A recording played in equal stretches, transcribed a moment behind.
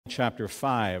chapter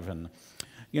 5. And,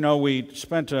 we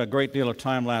spent a great deal of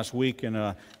time last week in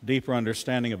a deeper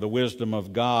understanding of the wisdom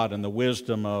of God and the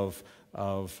wisdom of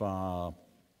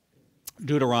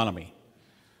Deuteronomy.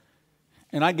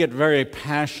 And I get very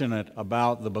passionate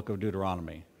about the book of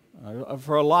Deuteronomy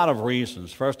for a lot of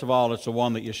reasons. First of all, it's the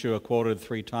one that Yeshua quoted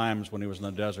 3 times when he was in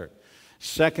the desert.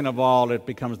 Second of all, it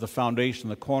becomes the foundation,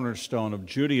 the cornerstone of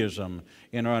Judaism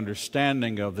in our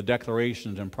understanding of the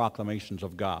declarations and proclamations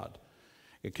of God.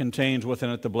 It contains within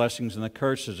it the blessings and the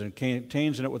curses. It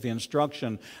contains in it with the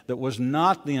instruction that was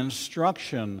not the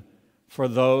instruction for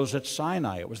those at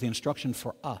Sinai. It was the instruction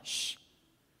for us.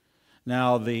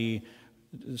 Now, the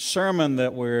sermon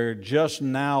that we're just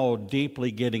now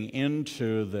deeply getting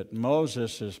into that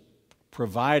Moses is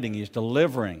providing, he's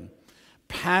delivering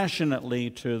passionately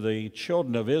to the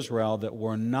children of Israel that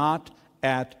were not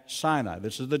at Sinai.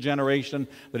 This is the generation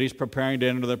that he's preparing to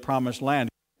enter the promised land,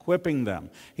 equipping them.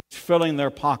 He's filling their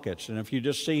pockets. And if you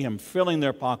just see him filling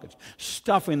their pockets,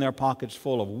 stuffing their pockets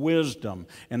full of wisdom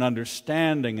and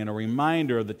understanding and a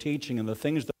reminder of the teaching and the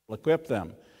things that will equip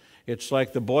them. It's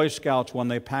like the Boy Scouts when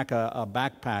they pack a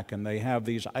backpack and they have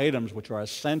these items which are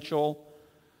essential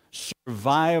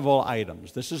survival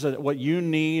items. This is what you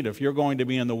need if you're going to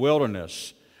be in the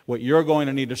wilderness, what you're going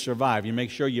to need to survive. You make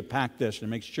sure you pack this and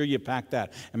make sure you pack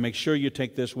that and make sure you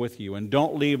take this with you and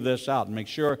don't leave this out. And make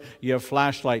sure you have a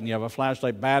flashlight and you have a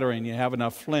flashlight battery and you have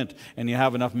enough flint and you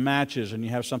have enough matches and you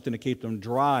have something to keep them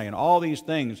dry and all these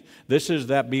things. This is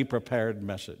that be prepared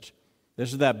message.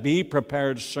 This is that be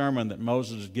prepared sermon that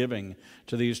Moses is giving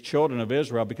to these children of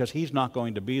Israel because he's not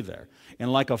going to be there.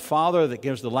 And like a father that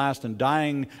gives the last and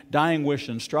dying wish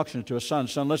instructions to a son,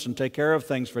 listen, take care of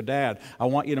things for dad. I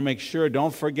want you to make sure,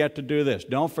 don't forget to do this.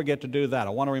 Don't forget to do that.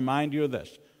 I want to remind you of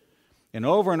this. And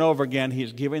over again,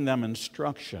 he's giving them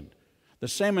instruction. The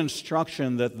same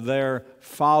instruction that their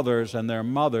fathers and their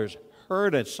mothers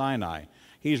heard at Sinai,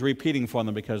 he's repeating for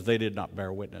them because they did not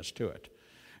bear witness to it.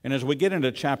 And as we get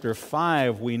into chapter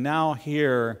 5, we now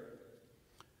hear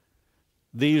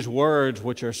these words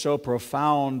which are so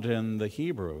profound in the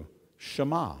Hebrew,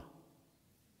 Shema.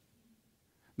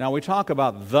 Now we talk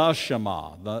about the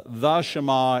Shema. The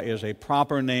Shema is a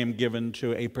proper name given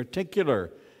to a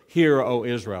particular Hear, O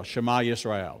Israel, Shema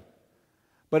Yisrael.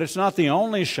 But it's not the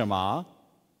only Shema.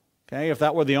 Okay, if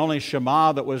that were the only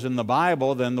Shema that was in the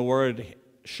Bible, then the word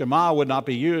Shema would not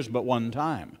be used but one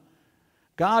time.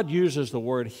 God uses the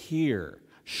word hear,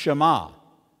 Shema,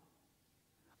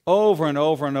 over and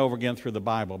over and over again through the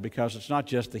Bible because it's not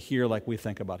just the hear like we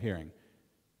think about hearing.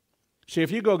 See,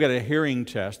 if you go get a hearing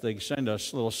test, they send a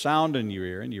little sound in your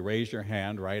ear and you raise your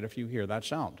hand, right, if you hear that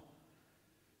sound.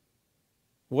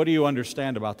 What do you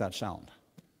understand about that sound?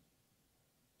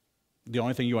 The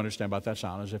only thing you understand about that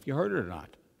sound is if you heard it or not.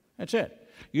 That's it.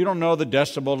 You don't know the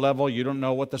decibel level. You don't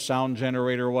know what the sound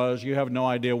generator was. You have no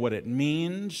idea what it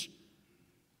means.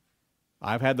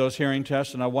 I've had those hearing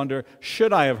tests, and I wonder,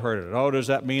 should I have heard it? Oh, does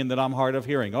that mean that I'm hard of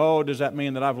hearing? Oh, does that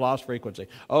mean that I've lost frequency?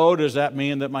 Oh, does that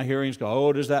mean that my hearing's gone?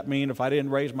 Oh, does that mean if I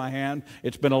didn't raise my hand,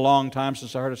 it's been a long time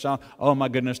since I heard a sound? Oh, my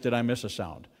goodness, did I miss a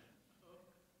sound?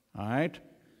 All right?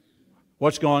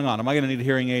 What's going on? Am I going to need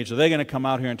hearing aids? Are they going to come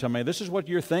out here and tell me, this is what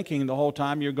you're thinking the whole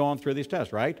time you're going through these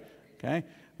tests, right? Okay?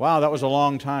 Wow, that was a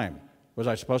long time. Was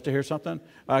I supposed to hear something?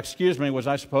 Excuse me, was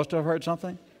I supposed to have heard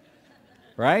something?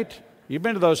 Right? You've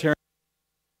been to those hearing.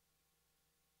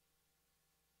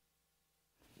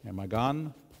 Am I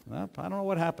gone? Well, I don't know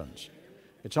what happens.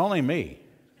 It's only me.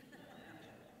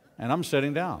 And I'm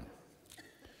sitting down.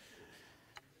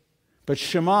 But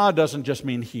Shema doesn't just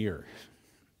mean hear.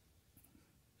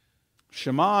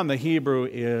 Shema in the Hebrew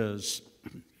it's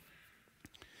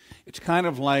kind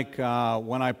of like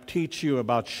when I teach you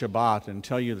about Shabbat and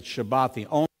tell you that Shabbat, the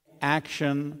only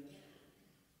action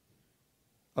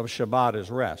of Shabbat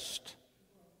is rest.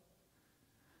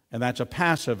 And that's a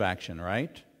passive action,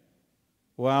 right?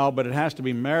 Well, but it has to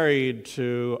be married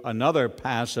to another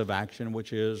passive action,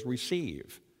 which is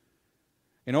receive.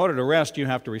 In order to rest, you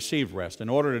have to receive rest. In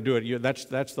order to do it,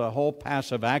 that's the whole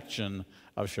passive action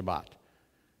of Shabbat.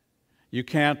 You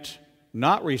can't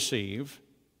not receive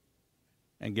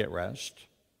and get rest.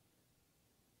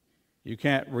 You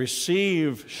can't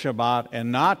receive Shabbat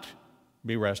and not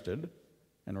be rested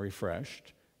and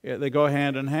refreshed. They go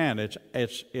hand in hand.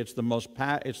 It's the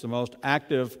most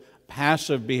active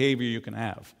passive behavior you can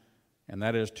have, and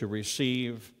that is to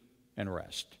receive and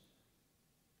rest.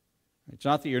 It's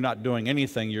not that you're not doing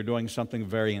anything, you're doing something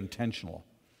very intentional,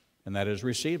 and that is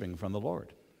receiving from the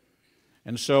Lord.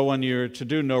 And so when you're to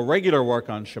do no regular work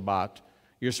on Shabbat,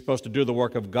 you're supposed to do the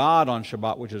work of God on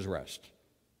Shabbat, which is rest.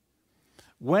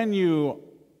 When you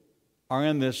are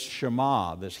in this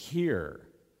Shema, this hear,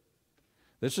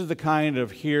 This is the kind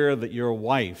of hear that your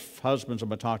wife, husbands, I'm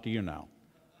going to talk to you now.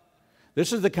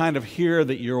 This is the kind of hear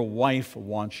that your wife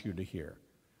wants you to hear.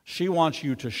 She wants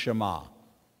you to shema.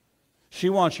 She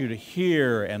wants you to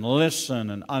hear and listen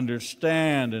and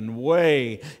understand and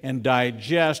weigh and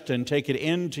digest and take it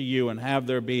into you and have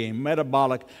there be a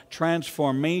metabolic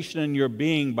transformation in your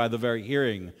being by the very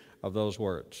hearing of those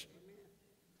words.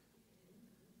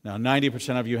 Now,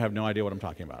 90% of you have no idea what I'm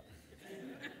talking about.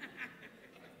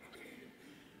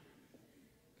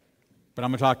 But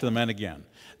I'm going to talk to the men again.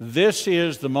 This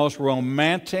is the most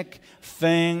romantic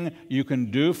thing you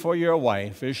can do for your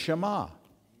wife is shema.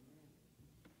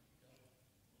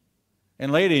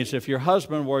 And ladies, if your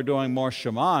husband were doing more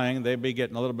shemaing, they'd be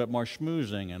getting a little bit more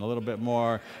schmoozing and a little bit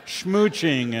more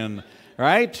schmooching, and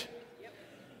right? Yep.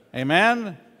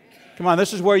 Amen? Come on,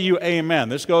 this is where you amen.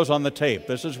 This goes on the tape.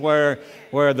 This is where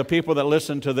the people that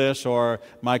listen to this or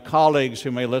my colleagues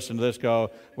who may listen to this go,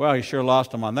 well, you sure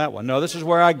lost them on that one. No, this is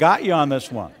where I got you on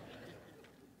this one.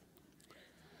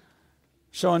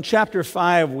 So in chapter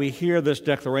 5, we hear this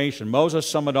declaration. Moses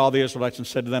summoned all the Israelites and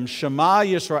said to them, Shema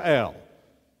Yisrael.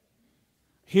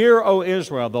 Hear, O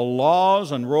Israel, the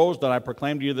laws and rules that I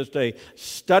proclaim to you this day.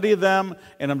 Study them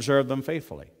and observe them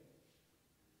faithfully.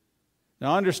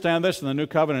 Now understand this, in the New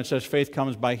Covenant it says faith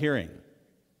comes by hearing.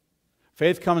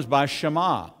 Faith comes by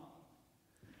Shema.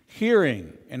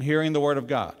 Hearing and hearing the Word of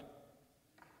God.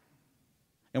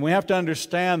 And we have to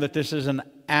understand that this is an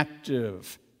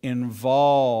active,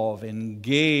 involved,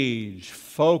 engaged,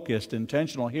 focused,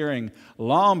 intentional hearing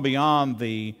long beyond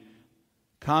the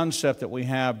concept that we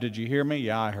have, did you hear me?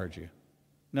 Yeah, I heard you.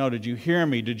 No, did you hear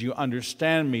me? Did you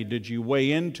understand me? Did you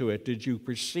weigh into it? Did you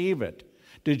perceive it?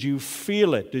 Did you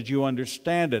feel it? Did you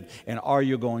understand it? And are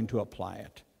you going to apply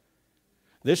it?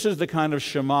 This is the kind of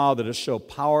Shema that is so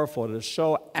powerful, it is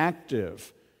so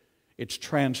active, it's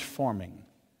transforming.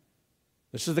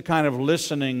 This is the kind of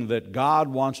listening that God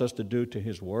wants us to do to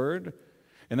His Word,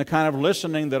 and the kind of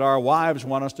listening that our wives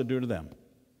want us to do to them.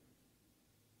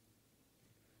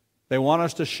 They want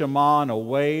us to shema in a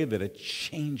way that it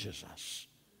changes us.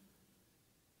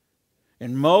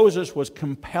 And Moses was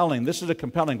compelling. This is a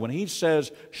compelling. When he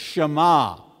says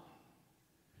shema,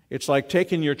 it's like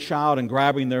taking your child and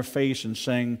grabbing their face and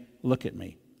saying, look at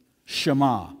me.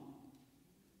 Shema.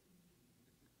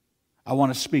 I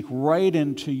want to speak right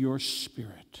into your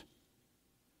spirit.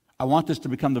 I want this to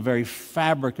become the very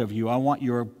fabric of you. I want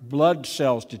your blood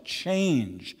cells to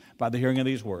change by the hearing of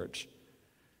these words.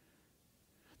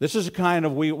 This is the kind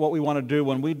of what we want to do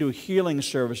when we do healing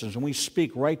services and we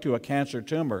speak right to a cancer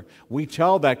tumor. We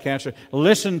tell that cancer,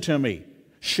 listen to me.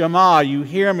 Shema, you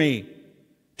hear me.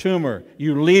 Tumor,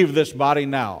 you leave this body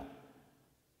now.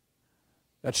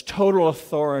 That's total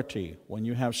authority when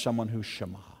you have someone who's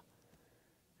Shema.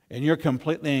 And you're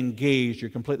completely engaged, you're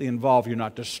completely involved, you're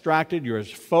not distracted, you're as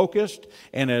focused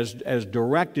and as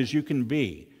direct as you can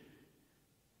be.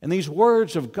 And these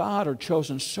words of God are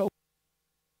chosen so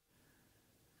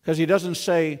because He doesn't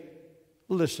say,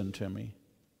 listen to me,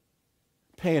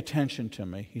 pay attention to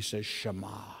me. He says,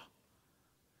 Shema.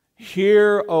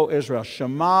 Hear, O Israel.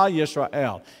 Shema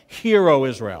Yisrael. Hear, O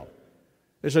Israel.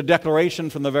 There's a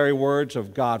declaration from the very words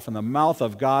of God, from the mouth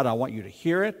of God. I want you to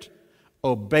hear it,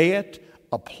 obey it,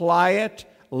 apply it,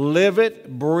 live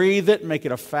it, breathe it, make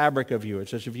it a fabric of you. It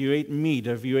says if you ate meat,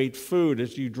 if you ate food,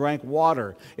 if you drank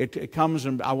water, it comes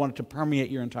and I want it to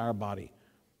permeate your entire body.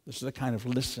 This is the kind of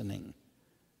listening.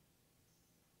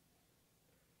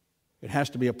 It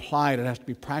has to be applied. It has to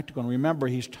be practical. And remember,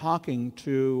 He's talking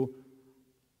to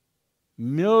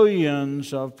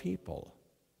millions of people.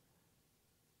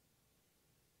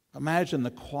 Imagine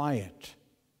the quiet,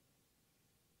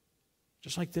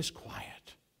 just like this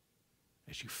quiet,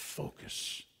 as you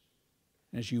focus,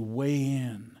 as you weigh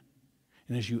in,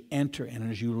 and as you enter in,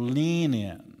 and as you lean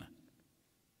in.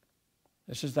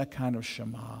 This is that kind of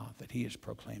Shema that He is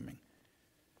proclaiming.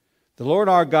 The Lord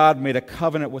our God made a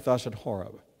covenant with us at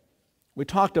Horeb. We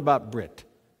talked about Brit,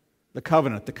 the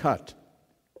covenant, the cut,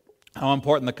 how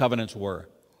important the covenants were.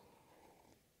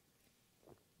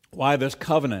 Why this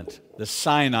covenant, this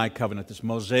Sinai covenant, this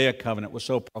Mosaic covenant was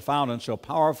so profound and so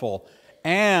powerful,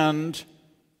 and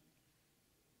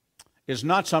is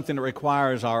not something that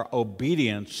requires our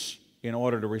obedience in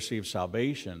order to receive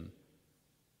salvation.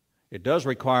 It does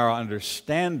require our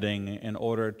understanding in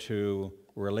order to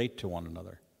relate to one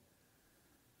another.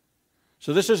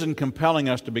 So this isn't compelling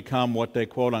us to become what they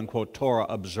quote-unquote Torah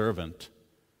observant.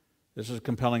 This is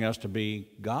compelling us to be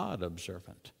God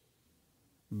observant,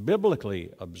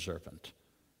 biblically observant,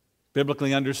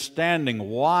 biblically understanding,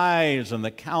 wise in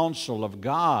the counsel of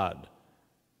God.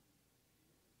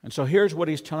 And so here's what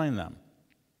He's telling them.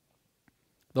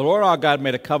 The Lord our God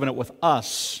made a covenant with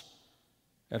us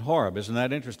at Horeb. Isn't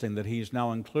that interesting that he's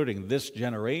now including this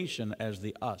generation as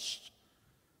the us?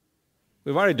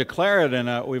 We've already declared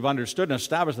and we've understood and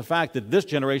established the fact that this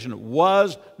generation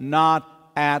was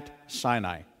not at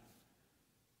Sinai.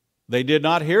 They did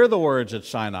not hear the words at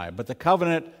Sinai, but the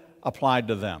covenant applied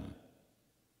to them.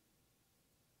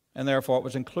 And therefore it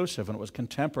was inclusive and it was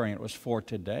contemporary and it was for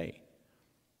today.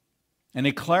 And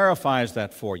he clarifies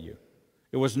that for you.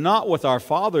 It was not with our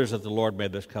fathers that the Lord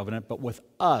made this covenant, but with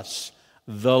us,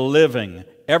 the living,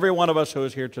 every one of us who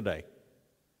is here today.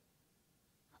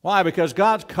 Why? Because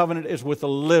God's covenant is with the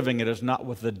living, it is not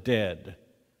with the dead.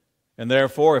 And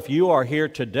therefore, if you are here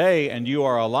today and you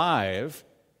are alive,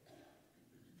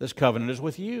 this covenant is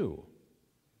with you.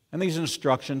 And these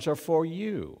instructions are for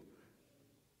you.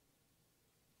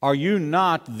 Are you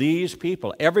not these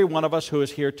people, every one of us who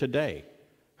is here today,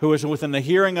 who is within the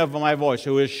hearing of my voice,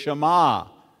 who is Shema?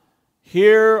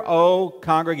 Hear, O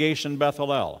congregation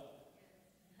Bethel.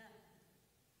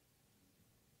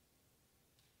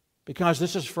 Because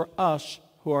this is for us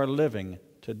who are living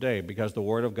today, because the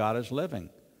Word of God is living.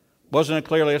 Wasn't it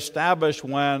clearly established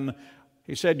when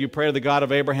he said, you pray to the God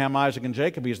of Abraham, Isaac, and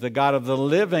Jacob? He's the God of the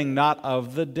living, not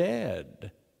of the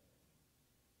dead.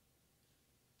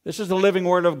 This is the living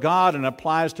Word of God and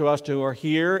applies to us who are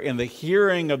here in the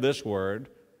hearing of this Word.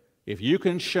 If you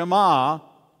can Shema,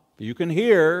 if you can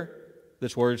hear,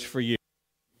 this Word's for you.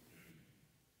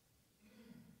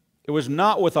 It was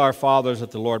not with our fathers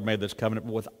that the Lord made this covenant,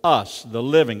 but with us, the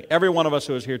living, every one of us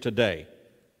who is here today.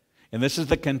 And this is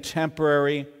the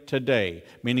contemporary today,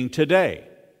 meaning today.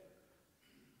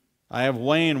 I have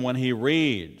Wayne, when he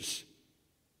reads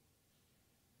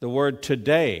the word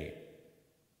today,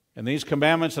 and these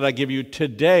commandments that I give you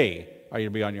today are you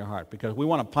to be on your heart, because we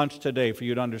want to punch today for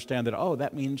you to understand that, oh,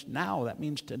 that means now, that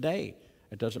means today.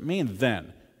 It doesn't mean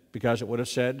then, because it would have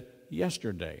said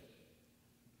yesterday.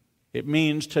 It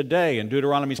means today, and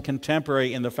Deuteronomy is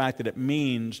contemporary in the fact that it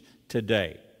means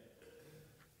today.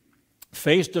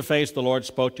 Face to face, the Lord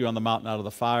spoke to you on the mountain out of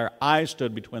the fire. I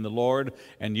stood between the Lord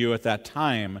and you at that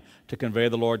time to convey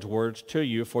the Lord's words to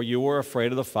you, for you were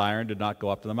afraid of the fire and did not go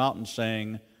up to the mountain,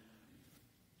 saying,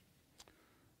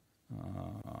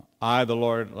 I, the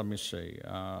Lord,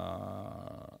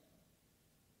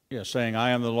 saying, I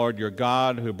am the Lord your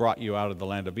God who brought you out of the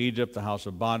land of Egypt, the house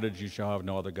of bondage. You shall have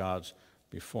no other gods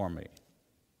before me.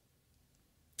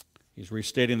 He's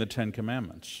restating the Ten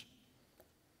Commandments.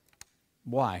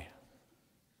 Why?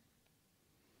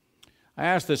 I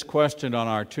asked this question on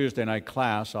our Tuesday night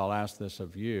class. I'll ask this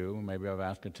of you. Maybe I've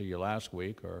asked it to you last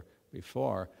week or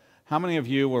before. How many of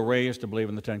you were raised to believe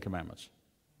in the Ten Commandments?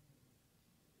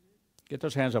 Get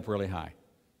those hands up really high.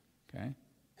 Okay?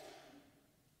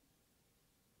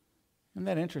 Isn't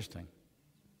that interesting?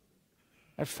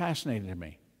 That fascinated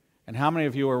me. And how many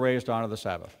of you were raised to honor the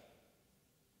Sabbath?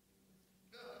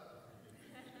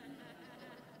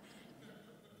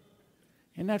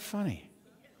 Isn't that funny?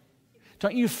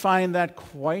 Don't you find that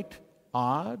quite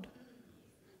odd?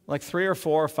 Like 3 or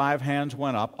 4 or 5 hands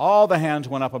went up. All the hands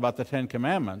went up about the Ten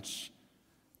Commandments.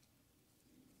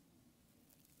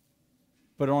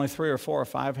 But only 3 or 4 or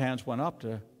 5 hands went up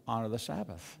to honor the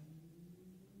Sabbath.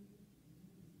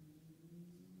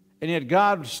 And yet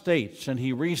God states and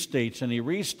He restates and He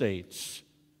restates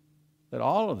that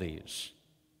all of these,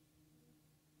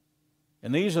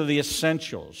 and these are the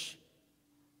essentials.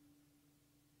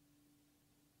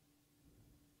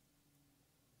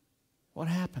 What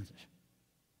happens?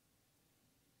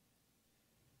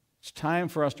 It's time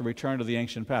for us to return to the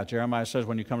ancient path. Jeremiah says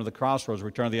when you come to the crossroads,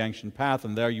 return to the ancient path,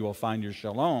 and there you will find your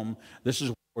shalom. This is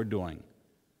what we're doing.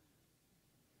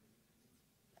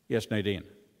 Yes, Nadine.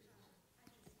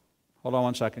 Hold on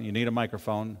one second. You need a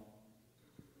microphone.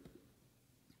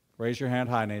 Raise your hand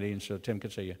high, Nadine, so Tim can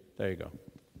see you. There you go.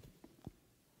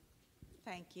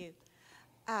 Thank you.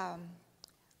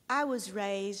 I was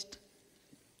raised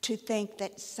to think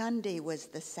that Sunday was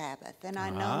the Sabbath, and I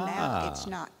know now it's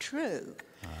not true.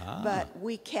 But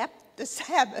we kept the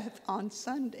Sabbath on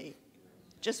Sunday.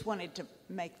 Just wanted to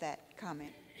make that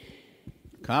comment.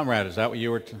 Conrad, is that what you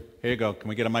were? Here you go. Can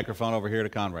we get a microphone over here to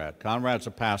Conrad? Conrad's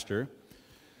a pastor.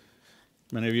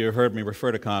 Many of you have heard me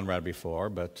refer to Conrad before,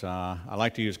 but I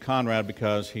like to use Conrad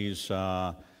because he is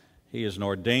an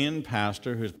ordained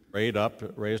pastor who's raised up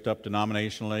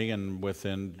denominationally and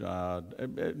within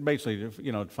basically,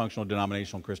 functional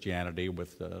denominational Christianity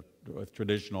with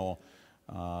traditional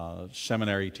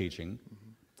seminary teaching.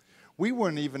 We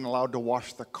weren't even allowed to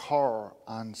wash the car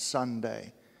on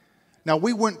Sunday. Now,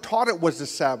 we weren't taught it was the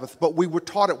Sabbath, but we were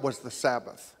taught it was the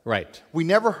Sabbath. Right. We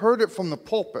never heard it from the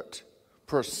pulpit,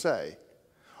 per se,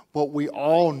 but we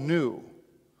all knew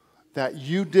that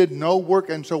you did no work.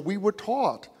 And so we were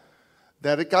taught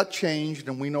that it got changed,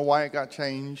 and we know why it got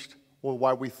changed, or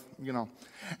why we,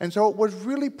 And so it was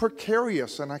really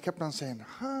precarious, and I kept on saying,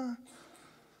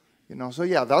 so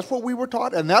yeah, that's what we were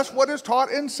taught, and that's what is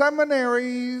taught in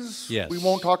seminaries. Yes. We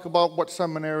won't talk about what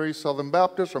seminaries, Southern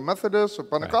Baptist or Methodist or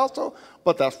Pentecostal,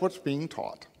 but that's what's being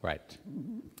taught. Right.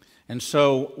 And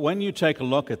so when you take a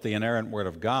look at the inerrant Word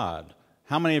of God,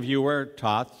 how many of you were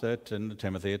taught that in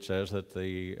Timothy it says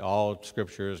that all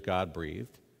Scripture is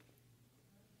God-breathed?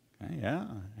 Okay, yeah,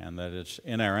 and that it's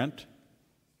inerrant?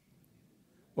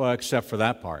 Well, except for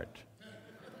that part.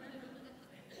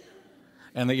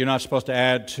 And that you're not supposed to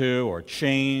add to or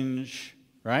change,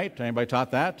 right? Anybody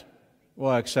taught that?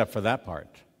 Well, except for that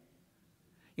part.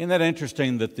 Isn't that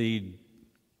interesting that the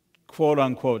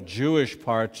quote-unquote Jewish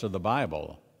parts of the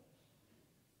Bible,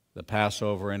 the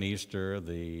Passover and Easter,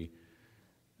 the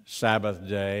Sabbath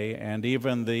day, and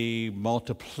even the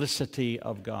multiplicity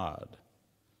of God,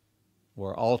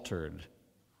 were altered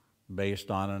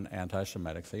based on an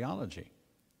anti-Semitic theology,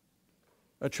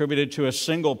 attributed to a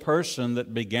single person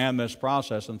that began this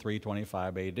process in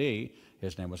 325 A.D.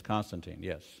 His name was Constantine.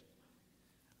 Yes?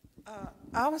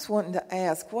 I was wanting to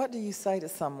ask, what do you say to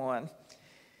someone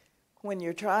when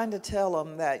you're trying to tell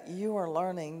them that you are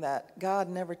learning that God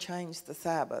never changed the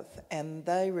Sabbath, and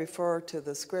they refer to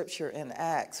the scripture in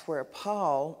Acts where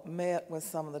Paul met with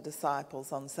some of the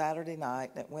disciples on Saturday night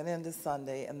and it went into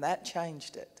Sunday, and that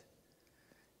changed it?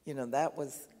 That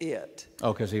was it.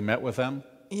 Oh, because he met with them?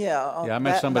 Yeah, I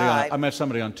met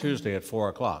somebody on Tuesday at 4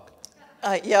 o'clock.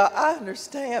 Yeah, I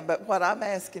understand, but what I'm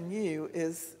asking you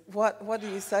is, what do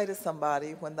you say to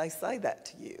somebody when they say that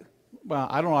to you? Well,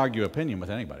 I don't argue opinion with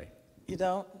anybody. You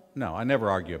don't? No, I never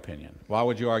argue opinion. Why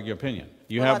would you argue opinion?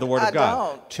 You have the Word of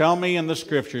God. Don't. Tell me in the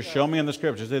Scriptures, show me in the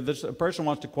Scriptures. If this person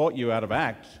wants to quote you out of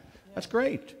Acts, that's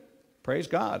great. Praise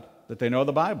God that they know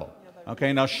the Bible.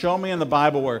 Okay, now show me in the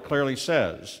Bible where it clearly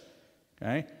says,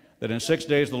 okay, that in 6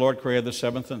 days the Lord created the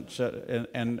seventh,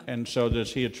 and so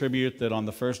does he attribute that on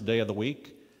the first day of the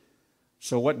week?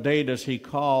 So what day does he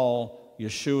call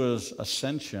Yeshua's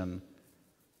ascension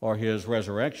or his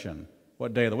resurrection?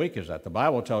 What day of the week is that? The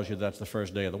Bible tells you that's the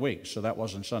first day of the week, so that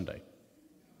wasn't Sunday.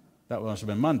 That must have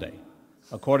been Monday.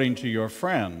 According to your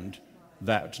friend,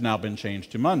 that's now been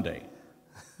changed to Monday.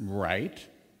 Right?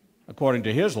 According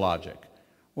to his logic.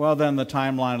 Well, then the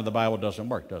timeline of the Bible doesn't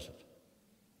work, does it?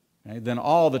 Okay? Then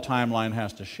all the timeline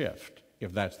has to shift,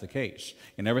 if that's the case.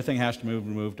 And everything has to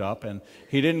moved up. And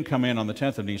he didn't come in on the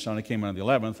 10th of Nisan, he came in on the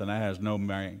 11th, and that has no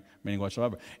meaning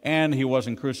whatsoever. And he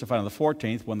wasn't crucified on the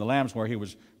 14th. When the lambs were, he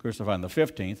was crucified on the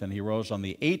 15th, and he rose on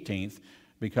the 18th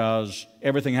because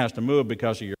everything has to move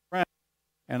because of your friend.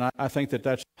 And I think that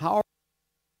that's powerful.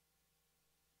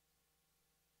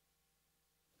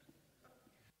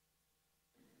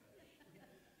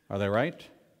 Are they right?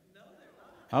 No, they're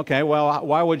not. Okay, well,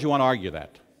 why would you want to argue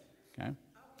that? Okay.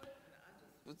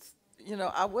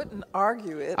 I wouldn't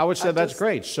argue it. I would say that's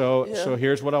great. So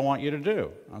here's what I want you to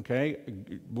do. Okay,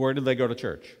 where did they go to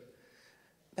church?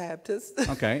 Baptist.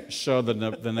 Okay, so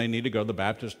then they need to go to the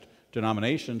Baptist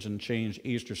denominations and change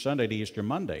Easter Sunday to Easter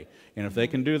Monday. And if they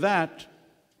can do that,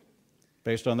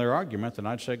 based on their argument, then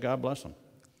I'd say God bless them.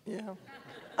 Yeah,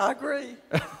 I agree.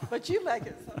 But you make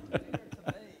it so clear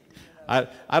to me.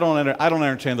 I don't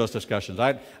entertain those discussions.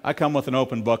 I come with an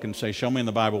open book and say, show me in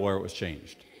the Bible where it was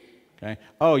changed. Okay?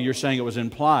 Oh, you're saying it was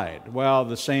implied. Well,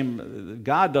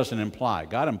 God doesn't imply.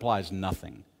 God implies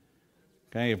nothing.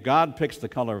 Okay? If God picks the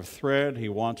color of thread he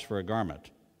wants for a garment,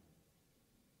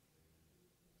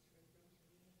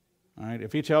 all right?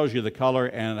 If he tells you the color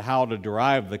and how to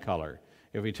derive the color,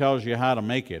 if he tells you how to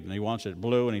make it and he wants it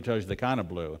blue and he tells you the kind of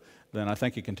blue, then I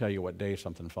think he can tell you what day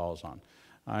something falls on.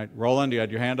 All right, Roland, you had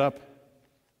your hand up?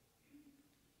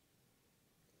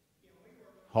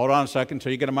 Hold on a second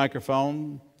until you get a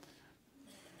microphone.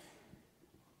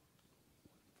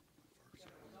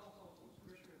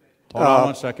 Hold on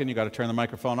 1 second. You got to turn the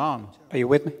microphone on. Are you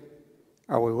with me?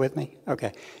 Are we with me?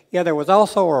 Okay. Yeah, there was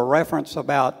also a reference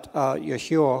about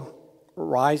Yeshua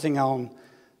rising on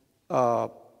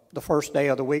the first day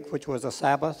of the week, which was a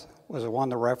Sabbath, was one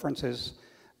of the references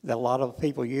that a lot of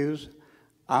people use.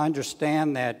 I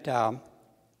understand that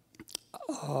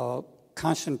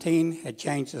Constantine had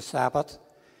changed the Sabbath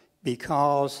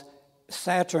because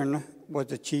Saturn was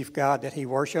the chief god that he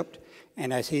worshipped,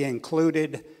 and as he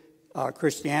included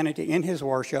Christianity in his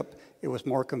worship, it was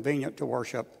more convenient to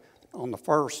worship on the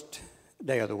first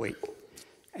day of the week.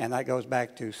 And that goes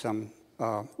back to some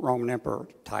Roman emperor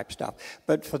type stuff.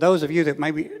 But for those of you that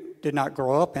maybe did not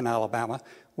grow up in Alabama,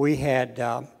 we had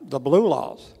the blue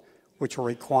laws, which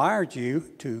required you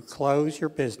to close your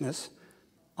business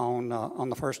on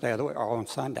the first day of the week, or on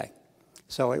Sunday.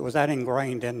 So it was that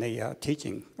ingrained in the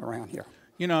teaching around here.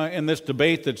 You know, in this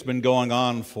debate that's been going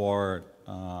on for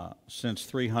since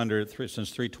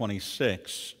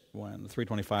 326, when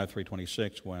 325,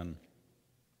 326, when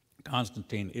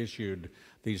Constantine issued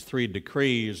these 3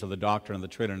 decrees of the doctrine of the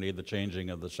Trinity, the changing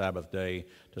of the Sabbath day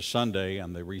to Sunday,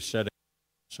 and the resetting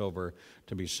of Passover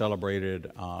to be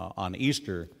celebrated on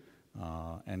Easter,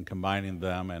 and combining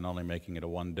them and only making it a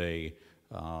one-day,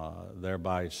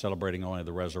 thereby celebrating only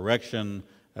the resurrection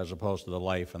as opposed to the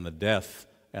life and the death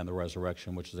and the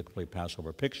resurrection, which is a complete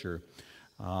Passover picture.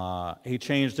 He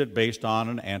changed it based on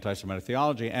an anti-Semitic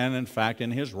theology, and in fact,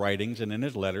 in his writings and in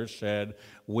his letters said,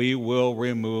 we will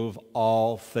remove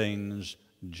all things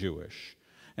Jewish.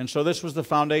 And so this was the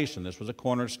foundation. This was a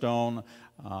cornerstone.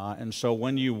 And so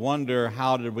when you wonder,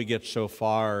 how did we get so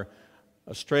far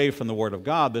astray from the Word of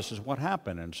God, this is what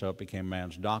happened, and so it became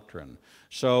man's doctrine.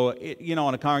 So, you know,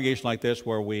 in a congregation like this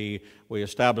where we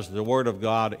establish that the Word of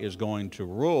God is going to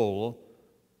rule,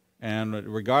 and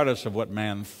regardless of what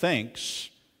man thinks,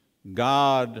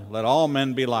 God, let all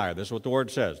men be liars. This is what the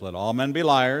Word says. Let all men be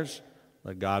liars.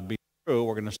 Let God be true.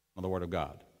 We're going to stand on the Word of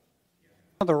God.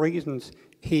 One of the reasons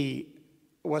he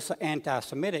was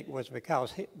anti-Semitic was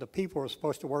because the people were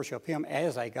supposed to worship him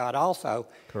as a God also.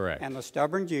 Correct. And the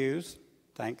stubborn Jews,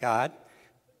 thank God,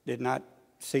 did not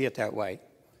see it that way.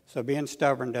 So being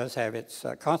stubborn does have its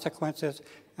consequences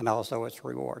and also its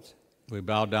rewards. We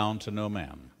bow down to no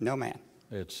man. No man.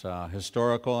 It's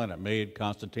historical, and it made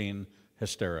Constantine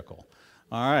hysterical.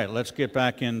 All right, let's get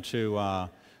back into,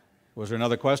 was there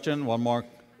another question? One more?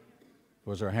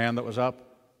 Was there a hand that was up?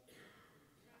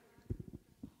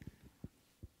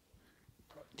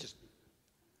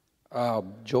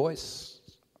 Joyce,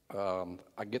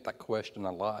 I get that question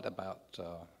a lot about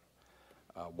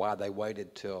why they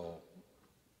waited till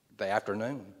the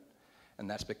afternoon, and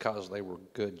that's because they were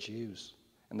good Jews,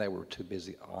 and they were too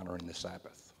busy honoring the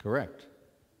Sabbath. Correct.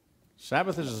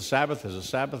 Sabbath is a Sabbath, is a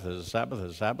Sabbath, is a Sabbath,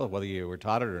 is a Sabbath, whether you were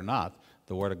taught it or not,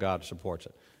 the Word of God supports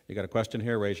it. You got a question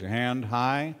here, raise your hand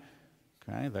high.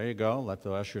 Okay, there you go. Let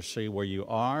the usher see where you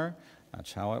are.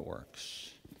 That's how it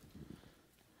works.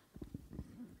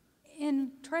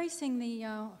 In tracing the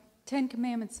 10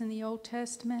 Commandments in the Old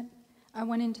Testament, I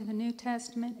went into the New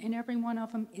Testament, and every one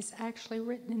of them is actually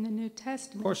written in the New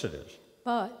Testament. Of course it is.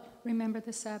 But remember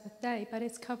the Sabbath day. But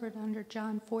it's covered under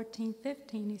John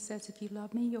 14:15. He says, if you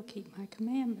love me, you'll keep my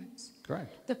commandments.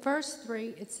 Correct. The first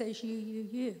 3, it says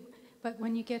you. But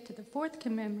when you get to the 4th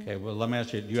commandment... Okay, well, let me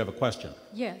ask you, do you have a question?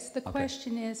 Yes, the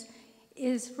question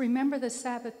is remember the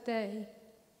Sabbath day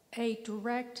a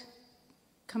direct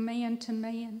command to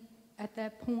man at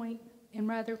that point, and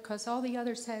rather, because all the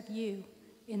others have you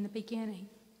in the beginning.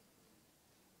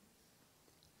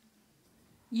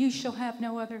 You shall have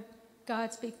no other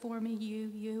gods before me,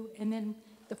 you. And then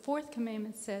the 4th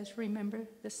commandment says, remember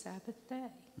the Sabbath day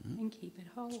and keep it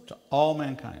holy. To all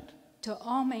mankind. To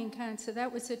all mankind. So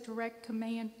that was a direct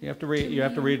command. You have to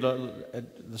read.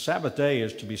 The Sabbath day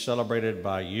is to be celebrated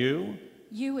by you.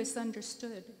 You is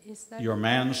understood. Is that your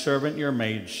manservant, your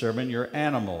maidservant, your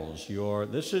animals,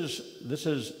 this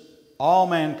is all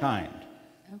mankind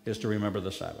is to remember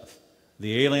the Sabbath.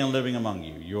 The alien living among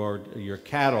you, your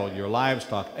cattle, your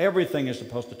livestock, everything is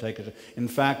supposed to take it. In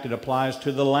fact, it applies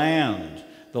to the land.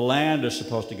 The land is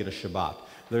supposed to get a Shabbat.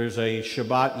 There's a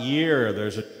Shabbat year,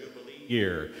 there's a Jubilee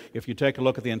year. If you take a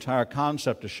look at the entire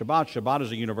concept of Shabbat, Shabbat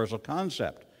is a universal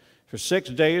concept. For 6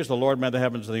 days the Lord made the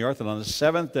heavens and the earth, and on the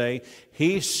 7th day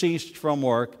he ceased from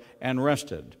work and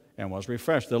rested and was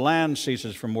refreshed. The land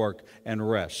ceases from work and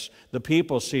rests. The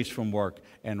people cease from work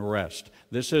and rest.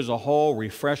 This is a whole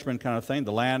refreshment kind of thing.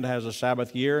 The land has a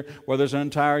Sabbath year where there's an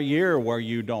entire year where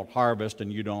you don't harvest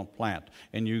and you don't plant.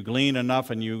 And you glean enough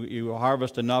and you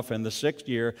harvest enough in the 6th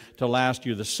year to last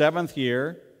you the 7th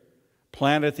year,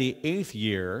 plant it the 8th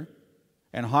year,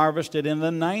 and harvest it in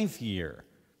the 9th year.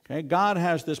 Okay? God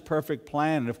has this perfect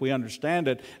plan, and if we understand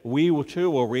it, we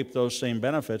too will reap those same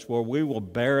benefits where we will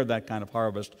bear that kind of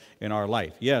harvest in our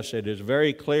life. Yes, it is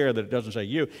very clear that it doesn't say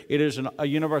you. It is a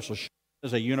universal. Shabbat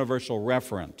is a universal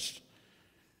reference.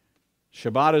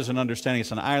 Shabbat is an understanding.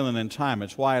 It's an island in time.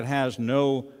 It's why it has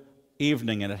no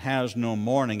evening and it has no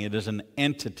morning. It is an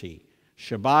entity.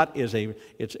 Shabbat is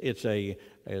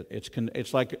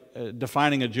it's like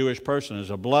defining a Jewish person.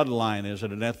 Is it a bloodline? Is it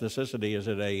an ethnicity? Is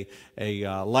it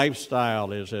a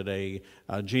lifestyle? Is it a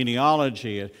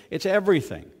genealogy? It's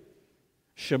everything.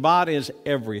 Shabbat is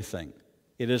everything.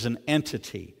 It is an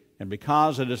entity. And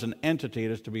because it is an entity,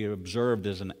 it is to be observed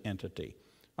as an entity.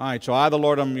 All right, so I, the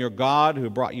Lord, am your God, who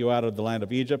brought you out of the land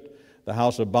of Egypt, the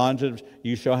house of bondage.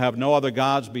 You shall have no other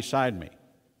gods beside me.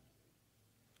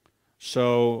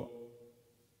 So,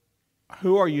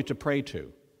 who are you to pray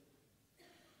to?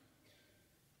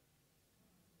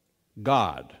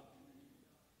 God.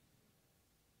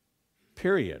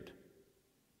 Period.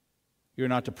 You're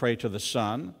not to pray to the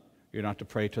Son. You're not to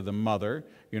pray to the Mother.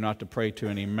 You're not to pray to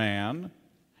any man.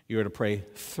 You're to pray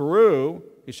through,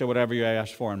 he said, whatever you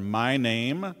ask for in my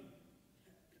name.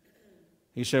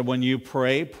 He said, when you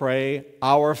pray, pray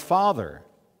our Father.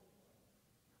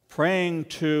 Praying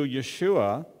to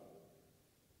Yeshua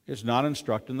is not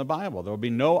instructed in the Bible. There will be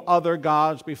no other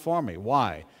gods before me.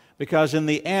 Why? Because in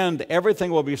the end,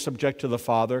 everything will be subject to the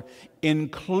Father,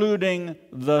 including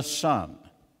the Son.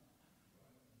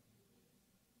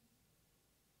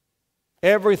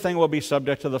 Everything will be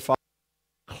subject to the Father,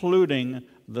 including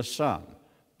the Son.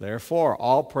 Therefore,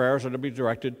 all prayers are to be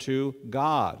directed to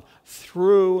God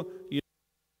through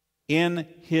in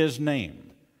His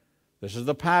name. This is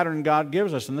the pattern God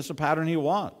gives us, and this is the pattern He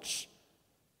wants.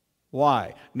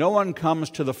 Why? No one comes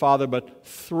to the Father but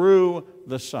through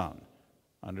the Son.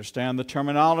 Understand the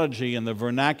terminology and the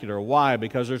vernacular. Why?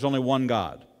 Because there's only one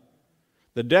God.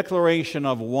 The declaration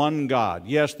of one God.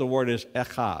 Yes, the word is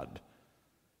echad.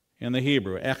 In the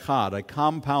Hebrew, echad, a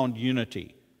compound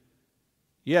unity.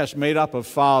 Yes, made up of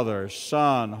Father,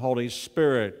 Son, Holy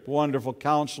Spirit, wonderful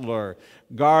Counselor,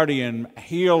 Guardian,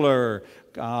 Healer,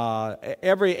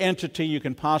 every entity you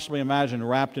can possibly imagine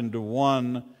wrapped into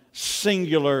one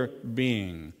singular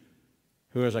being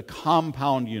who is a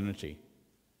compound unity.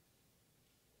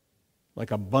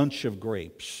 Like a bunch of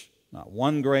grapes. Not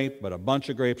one grape, but a bunch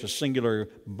of grapes. A singular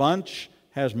bunch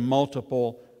has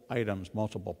multiple items,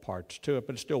 multiple parts to it,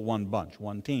 but it's still one bunch,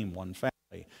 one team, one family.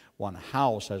 One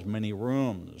house has many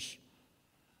rooms.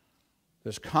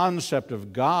 This concept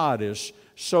of God is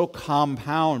so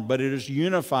compound, but it is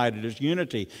unified, it is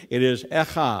unity, it is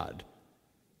echad.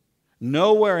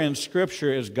 Nowhere in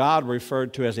Scripture is God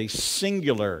referred to as a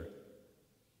singular.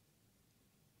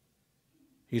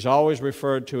 He's always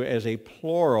referred to as a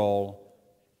plural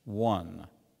one.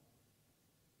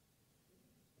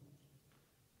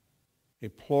 A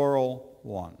plural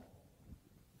one.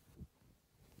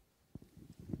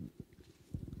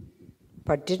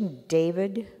 But didn't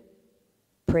David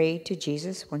pray to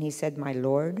Jesus when he said, my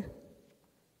Lord?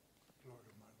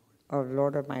 Or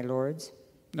Lord of my lords?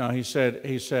 No, he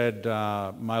said,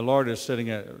 my Lord is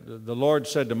sitting at, the Lord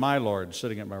said to my Lord,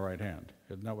 sitting at my right hand.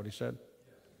 Isn't that what he said?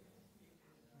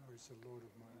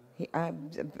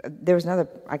 There was another,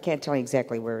 I can't tell you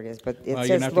exactly where it is, but it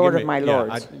says Lord of my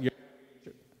lords.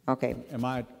 Okay.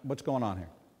 What's going on here?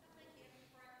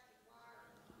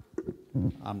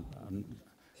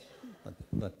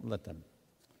 Let them.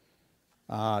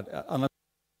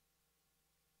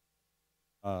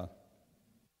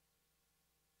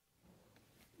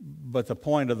 But the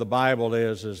point of the Bible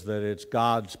is that it's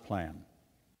God's plan.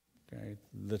 Okay?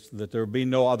 That there be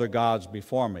no other gods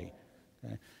before me.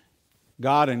 Okay?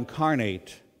 God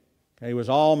incarnate. Okay? He was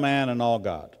all man and all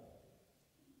God.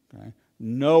 Okay?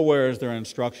 Nowhere is there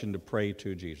instruction to pray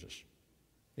to Jesus.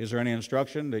 Is there any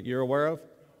instruction that you're aware of?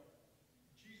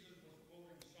 Jesus was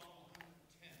quoting Psalm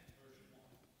 110, verse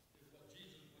 1. Is what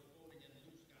Jesus was quoting in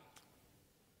Luke's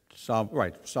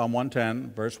gospel. Psalm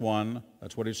 110, verse 1.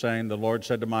 That's what he's saying. The Lord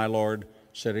said to my Lord,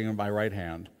 sitting at my right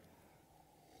hand.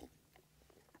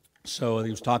 So he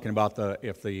was talking about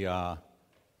the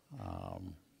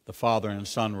father and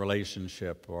son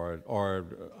relationship,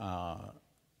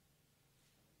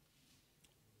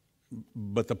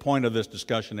 but the point of this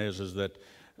discussion is that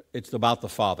it's about the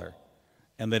Father,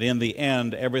 and that in the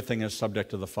end everything is subject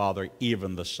to the Father,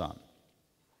 even the Son.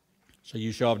 So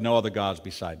you shall have no other gods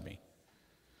beside me.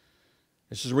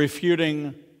 This is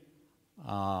refuting.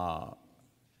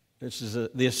 This is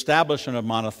the establishment of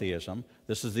monotheism.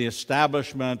 This is the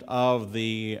establishment of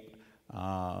the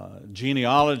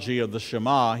genealogy of the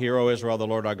Shema. Hear, O Israel, the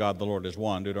Lord our God, the Lord is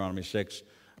one. Deuteronomy 6,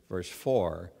 verse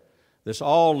 4. This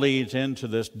all leads into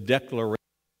this declaration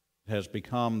that has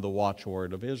become the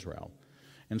watchword of Israel.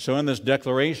 And so in this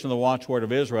declaration of the watchword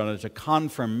of Israel, it's a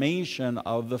confirmation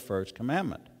of the first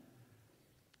commandment.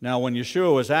 Now, when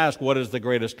Yeshua was asked, what is the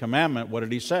greatest commandment, what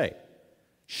did he say?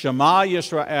 Shema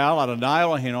Yisrael, Adonai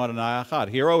Eloheinu, Adonai Echad.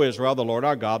 Hear, O Israel, the Lord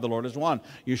our God, the Lord is one.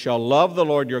 You shall love the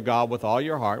Lord your God with all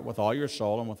your heart, with all your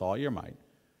soul, and with all your might.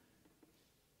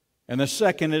 And the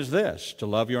second is this, to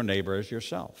love your neighbor as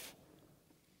yourself.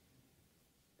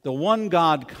 The one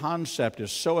God concept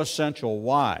is so essential.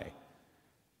 Why?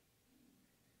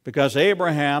 Because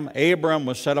Abram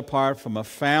was set apart from a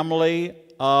family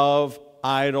of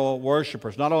idol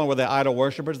worshipers. Not only were they idol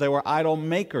worshipers, they were idol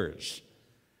makers.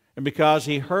 And because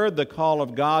he heard the call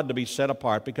of God to be set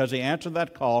apart, because he answered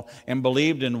that call and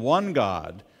believed in one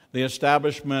God, the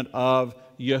establishment of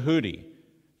Yehudi,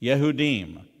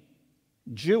 Yehudim,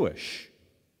 Jewish.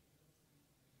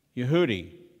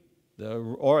 Yehudi,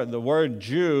 the word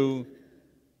Jew,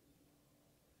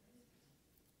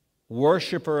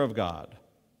 worshiper of God.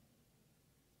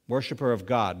 Worshiper of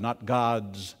God, not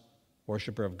gods,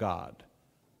 worshiper of God.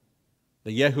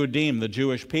 The Yehudim, the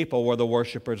Jewish people, were the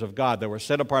worshipers of God. They were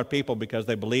set-apart people because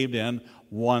they believed in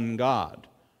one God.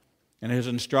 And his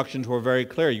instructions were very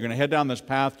clear. You're going to head down this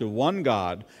path to one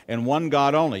God and one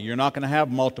God only. You're not going to have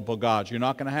multiple gods. You're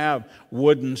not going to have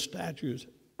wooden statues.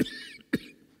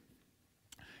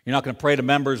 You're not going to pray to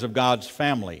members of God's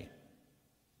family.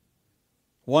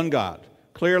 One God.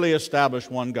 Clearly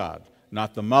established one God.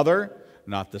 Not the mother,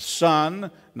 not the son,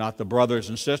 not the brothers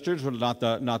and sisters, not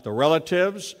the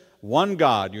relatives. One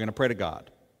God. You're going to pray to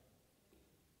God.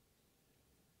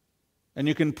 And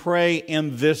you can pray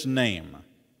in this name.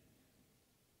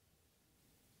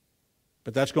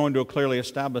 But that's going to clearly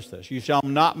establish this. You shall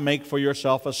not make for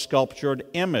yourself a sculptured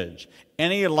image,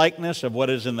 any likeness of what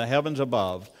is in the heavens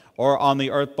above, or on the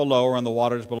earth below, or in the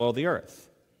waters below the earth.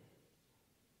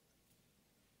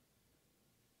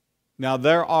 Now,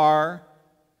 there are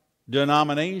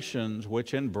denominations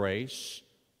which embrace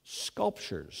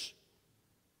sculptures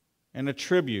and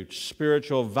attribute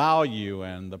spiritual value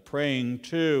and the praying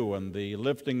to and the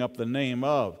lifting up the name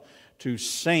of to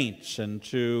saints and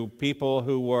to people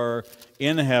who were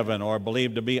in heaven or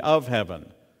believed to be of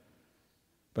heaven.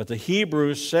 But the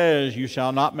Hebrew says, you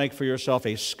shall not make for yourself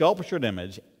a sculptured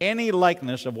image, any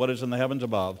likeness of what is in the heavens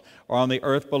above, or on the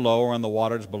earth below, or in the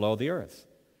waters below the earth.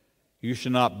 You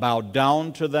shall not bow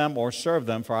down to them or serve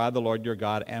them, for I, the Lord your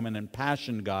God, am an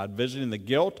impassioned God, visiting the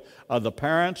guilt of the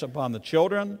parents upon the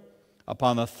children,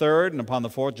 upon the third and upon the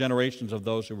fourth generations of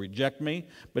those who reject me,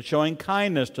 but showing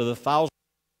kindness to the thousands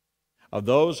of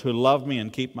those who love me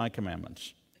and keep my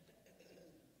commandments.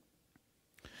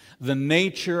 The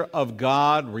nature of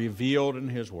God revealed in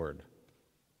His Word.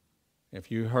 If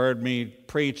you heard me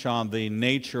preach on the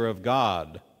nature of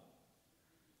God,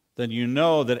 then you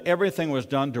know that everything was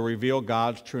done to reveal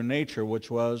God's true nature,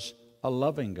 which was a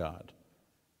loving God,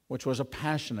 which was a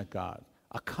passionate God,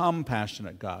 a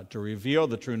compassionate God, to reveal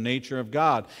the true nature of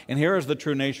God. And here is the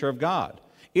true nature of God.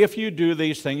 If you do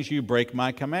these things, you break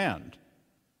my command.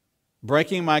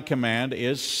 Breaking my command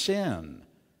is sin.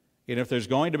 And if there's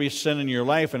going to be sin in your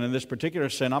life, and in this particular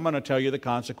sin, I'm going to tell you the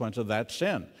consequence of that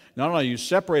sin. Not only are you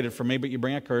separated from me, but you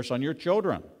bring a curse on your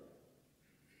children.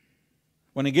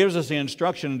 When he gives us the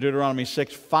instruction in Deuteronomy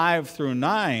 6, 5 through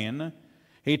 9,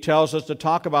 he tells us to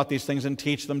talk about these things and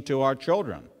teach them to our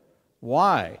children.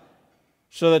 Why?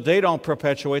 So that they don't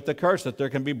perpetuate the curse, that there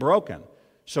can be broken.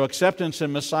 So acceptance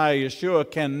in Messiah Yeshua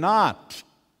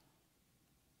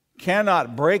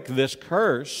cannot break this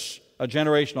curse, a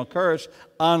generational curse,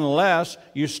 unless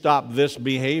you stop this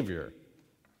behavior.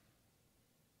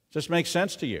 Does this make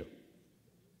sense to you?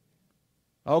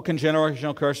 Oh, can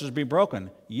generational curses be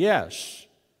broken? Yes,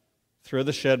 through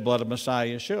the shed blood of Messiah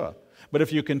Yeshua. But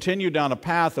if you continue down a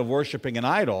path of worshiping an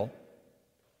idol,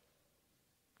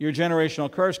 your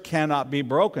generational curse cannot be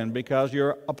broken because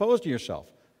you're opposed to yourself.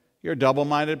 You're a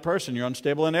double-minded person. You're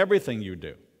unstable in everything you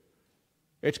do.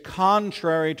 It's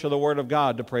contrary to the Word of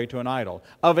God to pray to an idol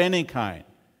of any kind.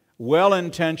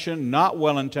 Well-intentioned, not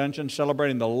well-intentioned,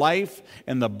 celebrating the life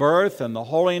and the birth and the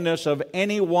holiness of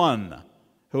anyone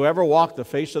who ever walked the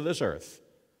face of this earth,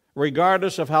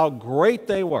 regardless of how great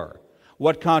they were,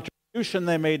 what contribution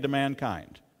they made to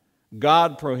mankind.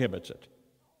 God prohibits it.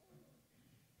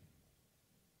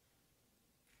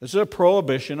 This is a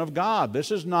prohibition of God. This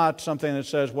is not something that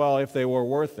says, well, if they were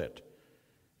worth it,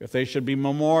 if they should be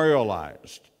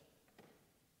memorialized.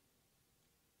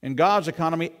 In God's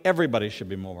economy, everybody should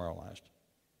be memorialized.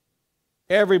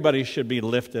 Everybody should be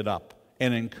lifted up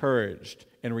and encouraged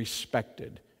and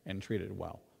respected and treated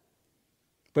well.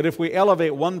 But if we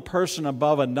elevate one person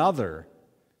above another,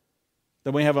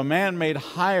 then we have a man-made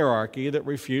hierarchy that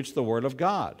refutes the Word of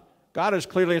God. God is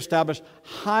clearly established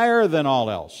higher than all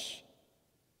else.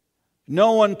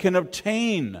 No one can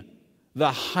obtain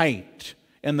the height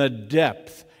and the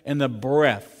depth and the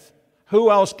breadth. Who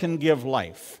else can give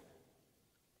life?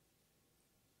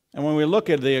 And when we look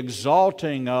at the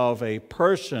exalting of a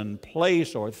person,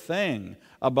 place, or thing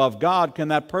above God, can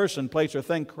that person, place, or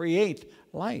thing create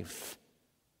life?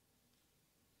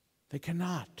 They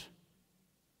cannot.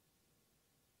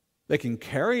 They can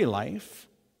carry life,